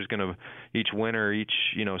winter, each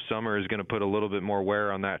summer is going to put a little bit more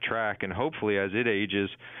wear on that track, and hopefully as it ages,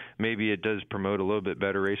 maybe it does promote a little bit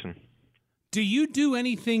better racing. Do you do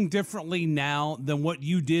anything differently now than what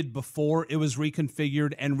you did before it was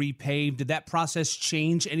reconfigured and repaved? Did that process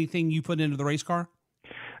change anything you put into the race car?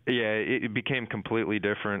 Yeah, it became completely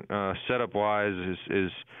different. Setup-wise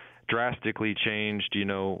is drastically changed.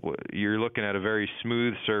 You're looking at a very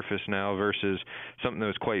smooth surface now versus something that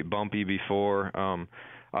was quite bumpy before.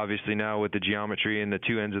 Obviously now with the geometry and the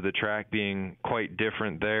two ends of the track being quite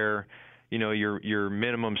different there, your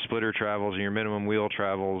minimum splitter travels and your minimum wheel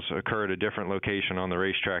travels occur at a different location on the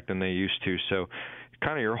racetrack than they used to. So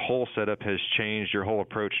kind of your whole setup has changed. Your whole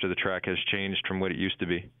approach to the track has changed from what it used to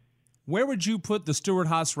be. Where would you put the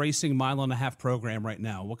Stewart-Haas Racing mile-and-a-half program right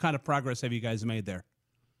now? What kind of progress have you guys made there?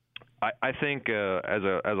 I think as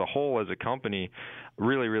a whole, as a company,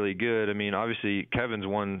 really, really good. I mean, obviously, Kevin's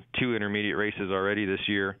won 2 intermediate races already this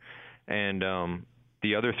year, and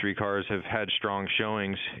the other 3 cars have had strong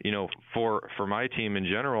showings. For my team in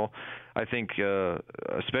general, I think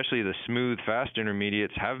especially the smooth, fast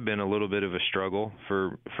intermediates have been a little bit of a struggle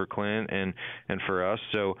for Clint and for us.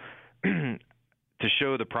 So to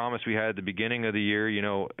show the promise we had at the beginning of the year,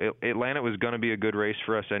 Atlanta was going to be a good race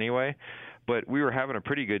for us anyway. But we were having a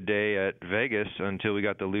pretty good day at Vegas until we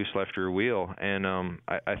got the loose left rear wheel, and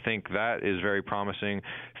I think that is very promising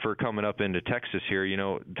for coming up into Texas here.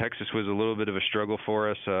 Texas was a little bit of a struggle for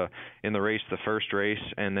us in the race, the first race,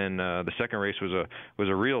 and then the second race was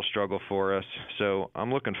a real struggle for us. So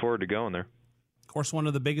I'm looking forward to going there. Of course, one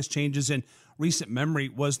of the biggest changes in recent memory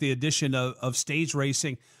was the addition of stage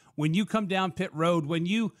racing. When you come down pit road, when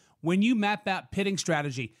you map out pitting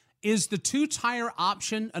strategy, is the 2-tire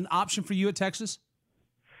option an option for you at Texas?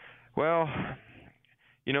 Well,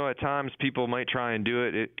 at times people might try and do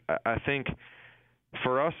it. I think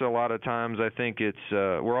for us, a lot of times, I think it's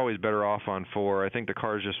we're always better off on 4. I think the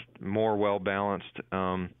car is just more well balanced,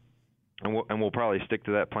 and we'll probably stick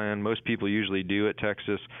to that plan. Most people usually do at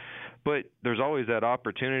Texas, But there's always that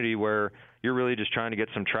opportunity where you're really just trying to get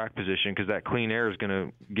some track position, because that clean air is going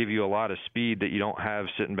to give you a lot of speed that you don't have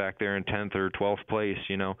sitting back there in 10th or 12th place.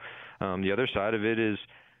 The other side of it is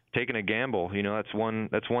taking a gamble. That's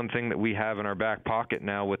one thing that we have in our back pocket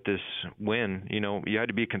now with this win. You had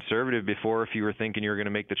to be conservative before if you were thinking you were going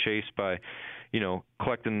to make the chase by,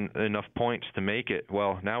 collecting enough points to make it.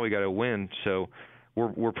 Well, now we got to win, so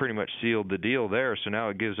we're pretty much sealed the deal there. So now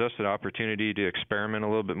it gives us an opportunity to experiment a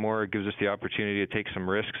little bit more. It gives us the opportunity to take some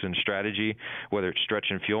risks and strategy, whether it's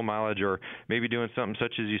stretching fuel mileage or maybe doing something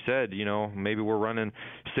such as you said, maybe we're running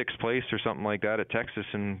 6th place or something like that at Texas,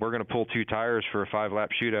 and we're going to pull 2 tires for a 5-lap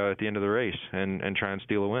shootout at the end of the race and try and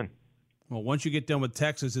steal a win. Well, once you get done with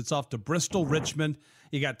Texas, it's off to Bristol, Richmond.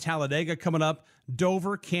 You got Talladega coming up,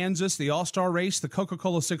 Dover, Kansas, the All-Star Race, the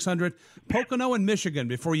Coca-Cola 600, Pocono, and Michigan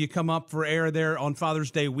before you come up for air there on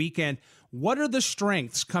Father's Day weekend. What are the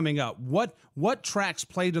strengths coming up? What tracks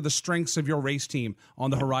play to the strengths of your race team on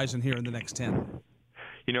the horizon here in the next 10?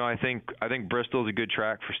 I think Bristol's a good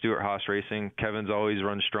track for Stewart-Haas Racing. Kevin's always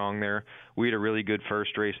run strong there. We had a really good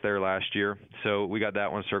first race there last year, so we got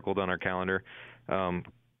that one circled on our calendar.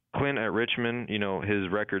 Clint at Richmond,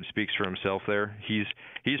 his record speaks for himself there.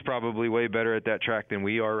 He's probably way better at that track than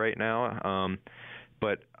we are right now,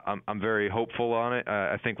 but I'm very hopeful on it.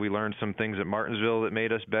 I think we learned some things at Martinsville that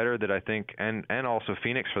made us better that I think, and also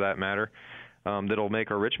Phoenix for that matter, that'll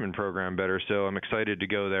make our Richmond program better. So I'm excited to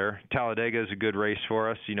go there. Talladega is a good race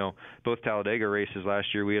for us. Both Talladega races last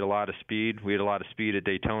year, we had a lot of speed. We had a lot of speed at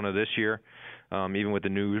Daytona this year. Even with the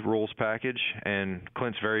new rules package, and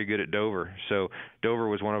Clint's very good at Dover. So Dover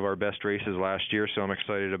was one of our best races last year, so I'm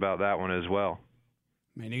excited about that one as well.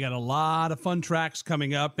 Man, you got a lot of fun tracks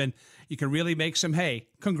coming up, and you can really make some hay.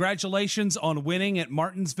 Congratulations on winning at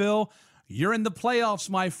Martinsville. You're in the playoffs,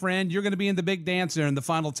 my friend. You're going to be in the big dance there in the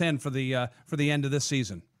final 10 for the end of this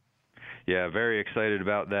season. Yeah, very excited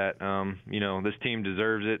about that. This team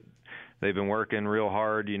deserves it. They've been working real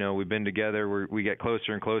hard. We've been together. We get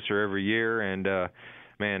closer and closer every year, and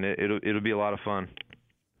man, it'll be a lot of fun.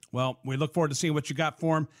 Well, we look forward to seeing what you got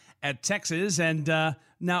for them at Texas. And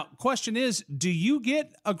now, question is, do you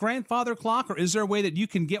get a grandfather clock, or is there a way that you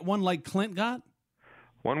can get one like Clint got?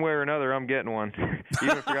 One way or another, I'm getting one.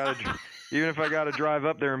 Even if I got to drive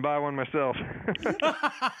up there and buy one myself.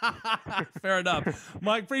 Fair enough.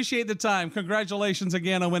 Mike, appreciate the time. Congratulations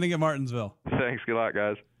again on winning at Martinsville. Thanks. Good luck,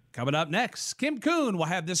 guys. Coming up next, Kim Kuhn will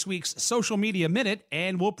have this week's Social Media Minute,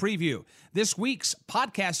 and we'll preview this week's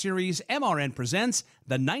podcast series, MRN Presents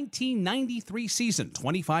the 1993 season,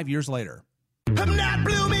 25 years later. I'm not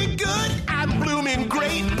blooming good, I'm blooming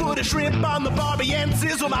great. Put a shrimp on the barbie and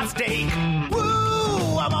sizzle my steak.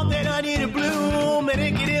 Woo, I want that onion to bloom, and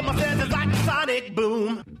it can hit my senses like a sonic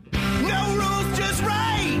boom. No rules, just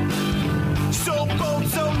right. So bold,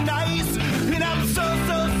 so nice, and I'm so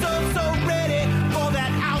ready for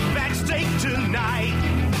that Outback steak tonight.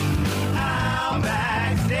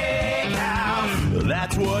 Outback Steakhouse,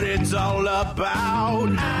 that's what it's all about.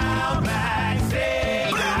 Outback Steakhouse,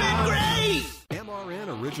 blooming great.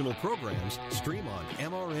 MRN original programs stream on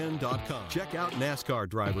MRN.com. Check out NASCAR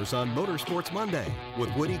drivers on Motorsports Monday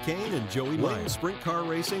with Woody Kane and Joey Meyer. Wing Sprint Car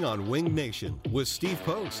Racing on Wing Nation with Steve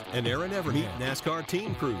Post and Aaron Evernham. Meet NASCAR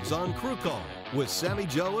Team Crews on Crew Call with Sammy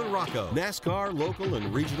Joe and Rocco. NASCAR local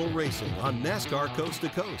and regional racing on NASCAR Coast to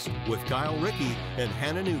Coast with Kyle Rickey and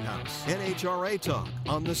Hannah Newhouse. NHRA Talk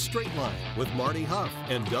on The Straight Line with Marty Huff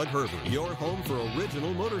and Doug Herbert. Your home for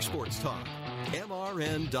original motorsports talk.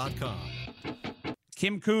 MRN.com.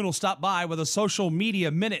 Kim Kuhn will stop by with a Social Media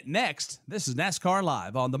Minute next. This is NASCAR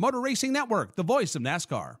Live on the Motor Racing Network, the voice of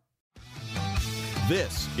NASCAR.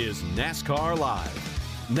 This is NASCAR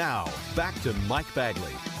Live. Now, back to Mike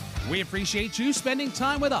Bagley. We appreciate you spending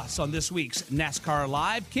time with us on this week's NASCAR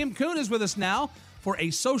Live. Kim Kuhn is with us now for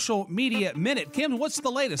a Social Media Minute. Kim, what's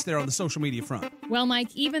the latest there on the social media front? Well, Mike,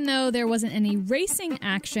 even though there wasn't any racing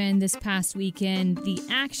action this past weekend, the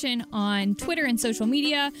action on Twitter and social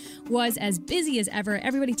media was as busy as ever.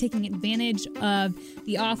 Everybody taking advantage of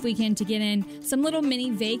the off weekend to get in some little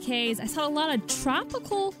mini vacays. I saw a lot of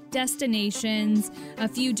tropical destinations. A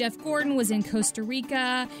few, Jeff Gordon was in Costa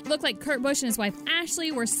Rica. It looked like Kurt Busch and his wife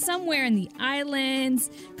Ashley were somewhere in the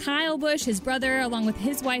islands. Kyle Busch, his brother, along with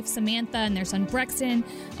his wife Samantha and their son Brexton,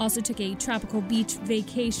 also took a tropical beach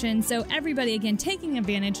vacation. So everybody, again, taking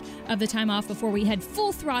advantage of the time off before we head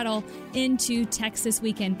full throttle into Texas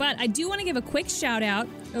weekend. But I do want to give a quick shout out.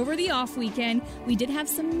 Over the off weekend, we did have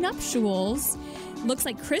some nuptials. Looks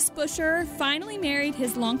like Chris Buescher finally married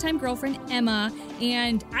his longtime girlfriend, Emma,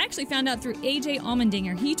 and I actually found out through AJ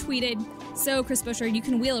Allmendinger. He tweeted, "So, Chris Buescher, you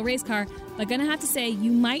can wheel a race car, but gonna have to say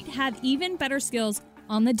you might have even better skills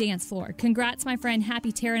on the dance floor. Congrats, my friend.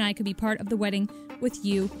 Happy Tara and I could be part of the wedding with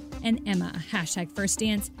you and Emma. Hashtag first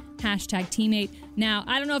dance. Hashtag teammate. Now,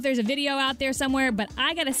 I don't know if there's a video out there somewhere, but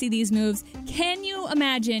I got to see these moves. Can you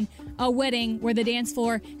imagine a wedding where the dance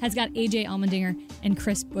floor has got AJ Allmendinger and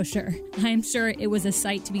Chris Buescher? I'm sure it was a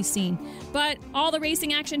sight to be seen. But all the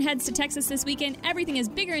racing action heads to Texas this weekend. Everything is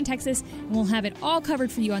bigger in Texas, and we'll have it all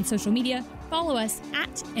covered for you on social media. Follow us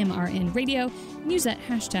at MRN Radio and use that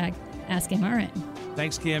hashtag AskMRN.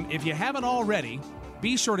 Thanks, Kim. If you haven't already,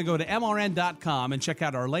 be sure to go to MRN.com and check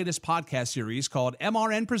out our latest podcast series called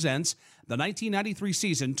MRN Presents the 1993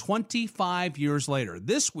 season 25 years later.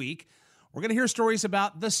 This week, we're going to hear stories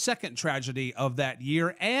about the second tragedy of that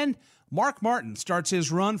year, and Mark Martin starts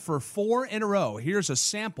his run for 4 in a row. Here's a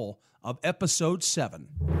sample of episode 7.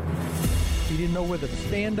 He didn't know whether to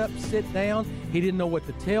stand up, sit down. He didn't know what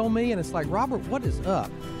to tell me, and it's like, Robert, what is up?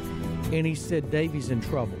 And he said, Davey's in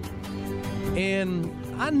trouble. And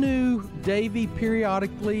I knew Davey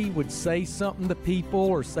periodically would say something to people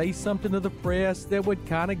or say something to the press that would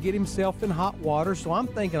kind of get himself in hot water. So I'm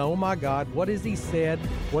thinking, oh my God, what has he said?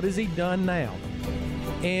 What has he done now?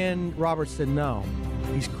 And Robert said, no,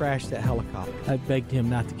 he's crashed that helicopter. I begged him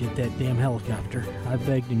not to get that damn helicopter. I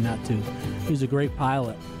begged him not to. He's a great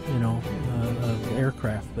pilot, of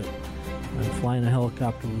aircraft, but flying a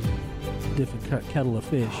helicopter was a different kettle of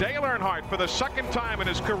fish. Dale Earnhardt for the second time in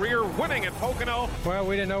his career winning at Pocono. Well,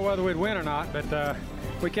 we didn't know whether we'd win or not, but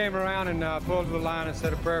we came around and pulled to the line and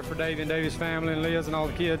said a prayer for Davey and Davey's family and Liz and all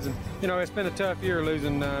the kids. And, it's been a tough year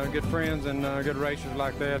losing good friends and good racers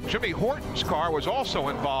like that. Jimmy Horton's car was also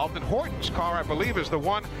involved, and Horton's car, I believe, is the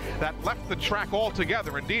one that left the track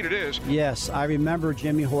altogether. Indeed, it is. Yes, I remember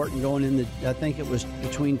Jimmy Horton going in I think it was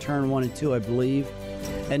between turn 1 and 2, I believe,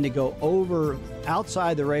 and to go over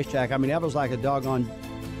outside the racetrack. I mean, that was like a doggone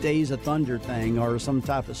Days of Thunder thing or some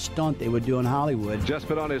type of stunt they would do in Hollywood. Just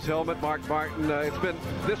put on his helmet, Mark Martin. It's been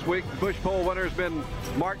this week, Busch Pole winner has been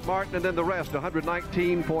Mark Martin, and then the rest,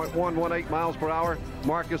 119.118 miles per hour.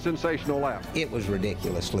 Mark, a sensational lap. It was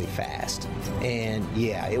ridiculously fast, and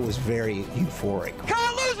yeah, it was very euphoric.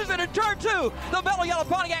 Kyle loses it in turn 2. The Bello Yellow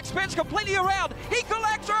Pontiac spins completely around. He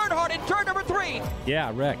collects Earnhardt in turn number 3. Yeah,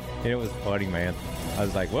 I wrecked. It was funny, man. I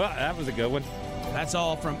was like, well, that was a good one. That's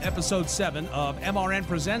all from episode 7 of MRN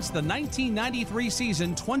Presents the 1993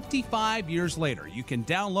 season 25 years later. You can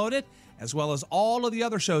download it as well as all of the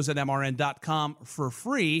other shows at MRN.com for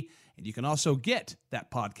free. And you can also get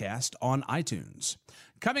that podcast on iTunes.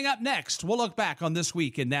 Coming up next, we'll look back on this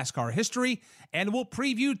week in NASCAR history and we'll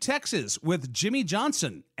preview Texas with Jimmy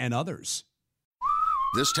Johnson and others.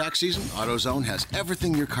 This tax season, AutoZone has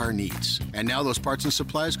everything your car needs. And now those parts and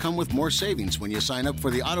supplies come with more savings when you sign up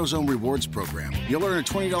for the AutoZone Rewards program. You'll earn a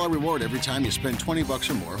 $20 reward every time you spend $20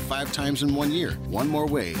 or more 5 times in 1 year. One more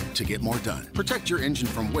way to get more done. Protect your engine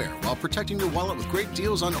from wear while protecting your wallet with great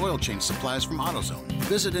deals on oil change supplies from AutoZone.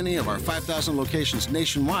 Visit any of our 5,000 locations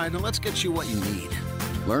nationwide and let's get you what you need.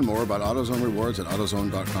 Learn more about AutoZone Rewards at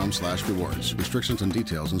AutoZone.com/rewards. Restrictions and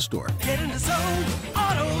details in store. Get in the zone,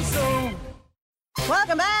 AutoZone.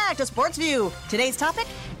 Welcome back to Sports View. Today's topic,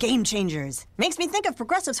 game changers. Makes me think of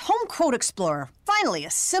Progressive's Home Quote Explorer. Finally,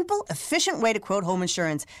 a simple, efficient way to quote home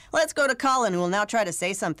insurance. Let's go to Colin, who will now try to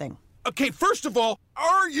say something. Okay, first of all,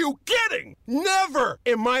 are you kidding? Never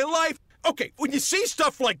in my life. Okay, when you see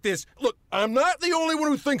stuff like this, look, I'm not the only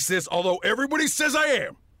one who thinks this, although everybody says I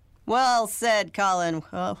am. Well said, Colin.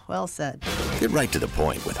 Well said. Get right to the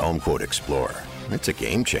point with Home Quote Explorer. It's a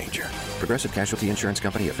game changer. Progressive Casualty Insurance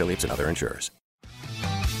Company, affiliates, and other insurers.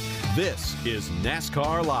 This is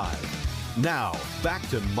NASCAR Live. Now, back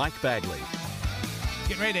to Mike Bagley.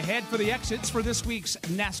 Getting ready to head for the exits for this week's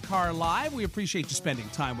NASCAR Live. We appreciate you spending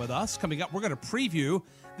time with us. Coming up, we're going to preview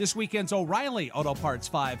this weekend's O'Reilly Auto Parts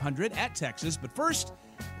 500 at Texas. But first,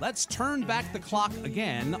 let's turn back the clock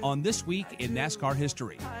again on this week in NASCAR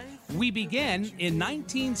history. We begin in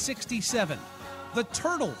 1967. The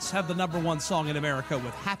Turtles have the #1 song in America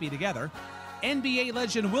with Happy Together. NBA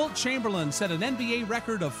legend Wilt Chamberlain set an NBA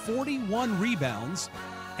record of 41 rebounds,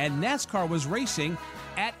 and NASCAR was racing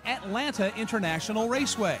at Atlanta International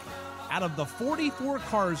Raceway. Out of the 44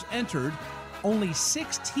 cars entered, only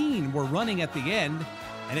 16 were running at the end,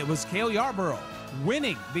 and it was Cale Yarborough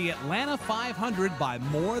winning the Atlanta 500 by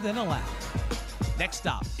more than a lap. Next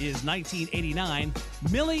stop is 1989.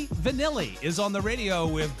 Milli Vanilli is on the radio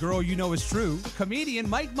with Girl You Know It's True. Comedian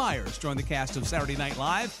Mike Myers joined the cast of Saturday Night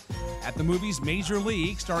Live. At the movie's Major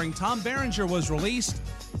League, starring Tom Berenger, was released.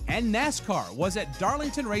 And NASCAR was at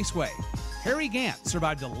Darlington Raceway. Harry Gant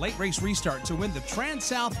survived a late race restart to win the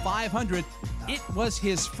Trans-South 500. It was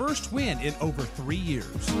his first win in over 3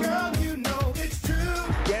 years. Girl, you know it's true.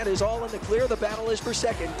 Gant is is all in the clear. The battle is for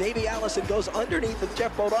second. Davey Allison goes underneath with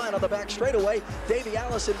Jeff Bodine on the back straightaway. Davey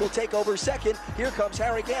Allison will take over second. Here comes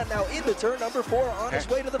Harry Gant now into turn number 4 on his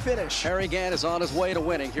way to the finish. Harry Gant is on his way to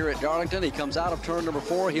winning here at Darlington. He comes out of turn number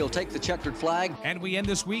 4. He'll take the checkered flag. And we end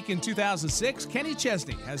this week in 2006. Kenny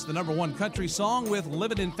Chesney has the #1 country song with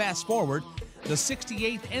Livin' in Fast Forward. The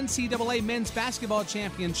 68th NCAA Men's Basketball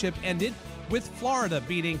Championship ended with Florida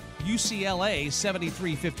beating UCLA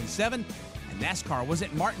 73-57. And NASCAR was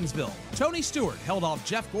at Martinsville. Tony Stewart held off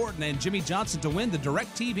Jeff Gordon and Jimmy Johnson to win the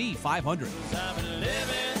DirecTV 500.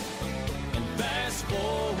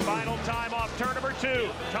 Final time off turn number 2.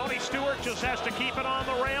 Tony Stewart just has to keep it on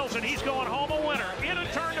the rails, and he's going home a winner. Into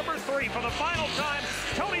turn number 3 for the final time.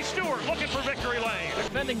 Tony Stewart looking for victory lane.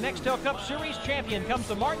 Defending Nextel Cup Series champion comes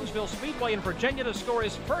to Martinsville Speedway in Virginia to score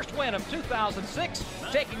his first win of 2006,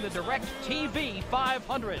 taking the DirecTV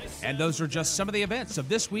 500. And those are just some of the events of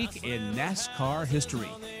this week in NASCAR history.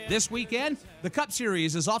 This weekend, the Cup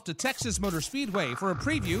Series is off to Texas Motor Speedway. For a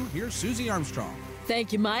preview, here's Susie Armstrong.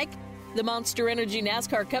 Thank you, Mike. The Monster Energy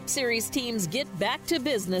NASCAR Cup Series teams get back to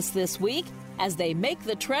business this week as they make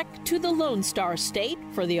the trek to the Lone Star State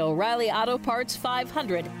for the O'Reilly Auto Parts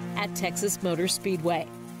 500 at Texas Motor Speedway.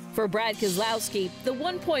 For Brad Keselowski, the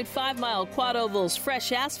 1.5-mile quad oval's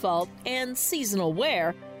fresh asphalt and seasonal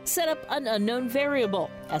wear set up an unknown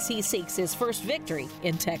variable as he seeks his first victory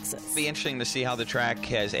in Texas. It'll be interesting to see how the track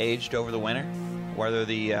has aged over the winter, whether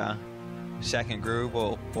the second groove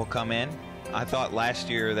will come in. I thought last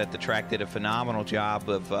year that the track did a phenomenal job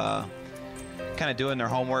of kind of doing their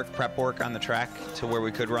homework, prep work on the track to where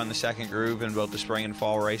we could run the second groove in both the spring and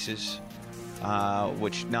fall races,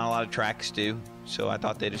 which not a lot of tracks do. So I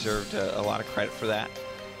thought they deserved a lot of credit for that.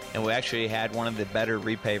 And we actually had one of the better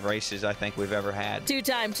repave races I think we've ever had.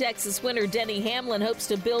 Two-time Texas winner Denny Hamlin hopes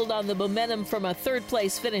to build on the momentum from a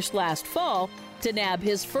third-place finish last fall to nab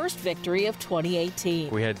his first victory of 2018.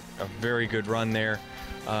 We had a very good run there.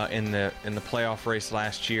 In the playoff race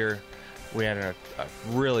last year. We had a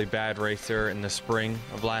really bad race there in the spring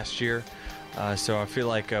of last year. So I feel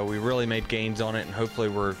like we really made gains on it, and hopefully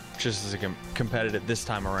we're just as competitive this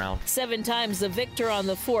time around. 7 times the victor on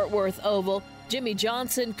the Fort Worth Oval, Jimmy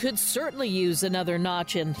Johnson could certainly use another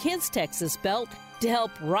notch in his Texas belt to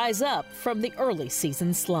help rise up from the early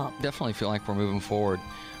season slump. Definitely feel like we're moving forward.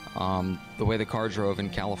 The way the car drove in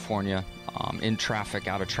California, in traffic,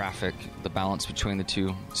 out of traffic, the balance between the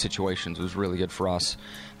two situations was really good for us.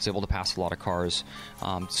 I was able to pass a lot of cars.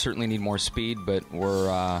 Certainly need more speed, but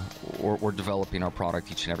we're developing our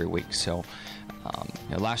product each and every week. So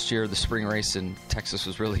last year, the spring race in Texas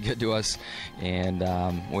was really good to us, and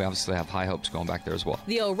we obviously have high hopes going back there as well.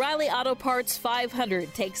 The O'Reilly Auto Parts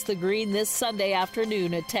 500 takes the green this Sunday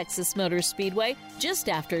afternoon at Texas Motor Speedway, just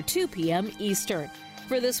after 2 p.m. Eastern.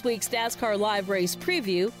 For this week's NASCAR Live Race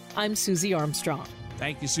Preview, I'm Susie Armstrong.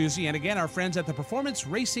 Thank you, Susie. And again, our friends at the Performance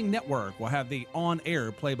Racing Network will have the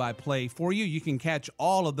on-air play-by-play for you. You can catch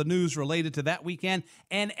all of the news related to that weekend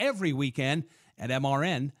and every weekend at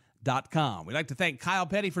MRN.com. We'd like to thank Kyle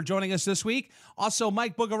Petty for joining us this week. Also,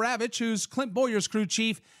 Mike Bugarewicz, who's Clint Boyer's crew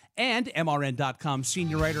chief, and MRN.com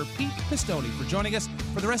senior writer Pete Pistone for joining us.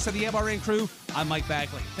 For the rest of the MRN crew, I'm Mike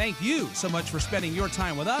Bagley. Thank you so much for spending your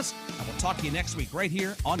time with us, and we'll talk to you next week right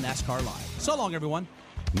here on NASCAR Live. So long, everyone.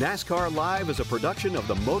 NASCAR Live is a production of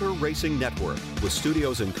the Motor Racing Network with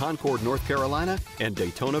studios in Concord, North Carolina and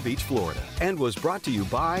Daytona Beach, Florida, and was brought to you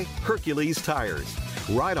by Hercules Tires.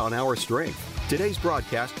 Ride on our strength. Today's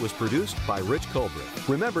broadcast was produced by Rich Culbreth.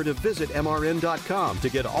 Remember to visit MRN.com to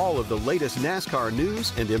get all of the latest NASCAR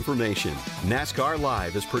news and information. NASCAR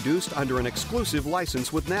Live is produced under an exclusive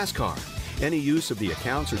license with NASCAR. Any use of the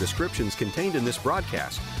accounts or descriptions contained in this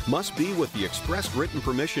broadcast must be with the express written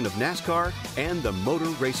permission of NASCAR and the Motor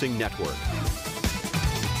Racing Network.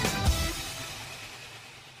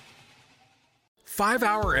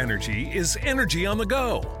 5-Hour Energy is energy on the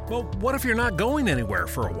go. Well, what if you're not going anywhere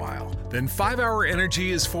for a while? Then 5-Hour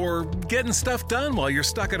Energy is for getting stuff done while you're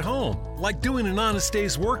stuck at home, like doing an honest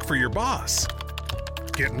day's work for your boss.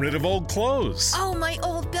 Getting rid of old clothes. Oh, my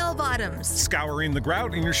old bell-bottoms. Scouring the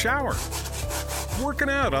grout in your shower. Working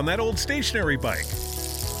out on that old stationary bike.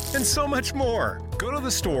 And so much more. Go to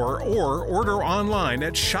the store or order online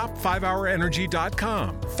at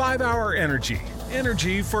shop5hourenergy.com. 5-Hour Energy.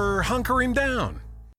 Energy for hunkering down.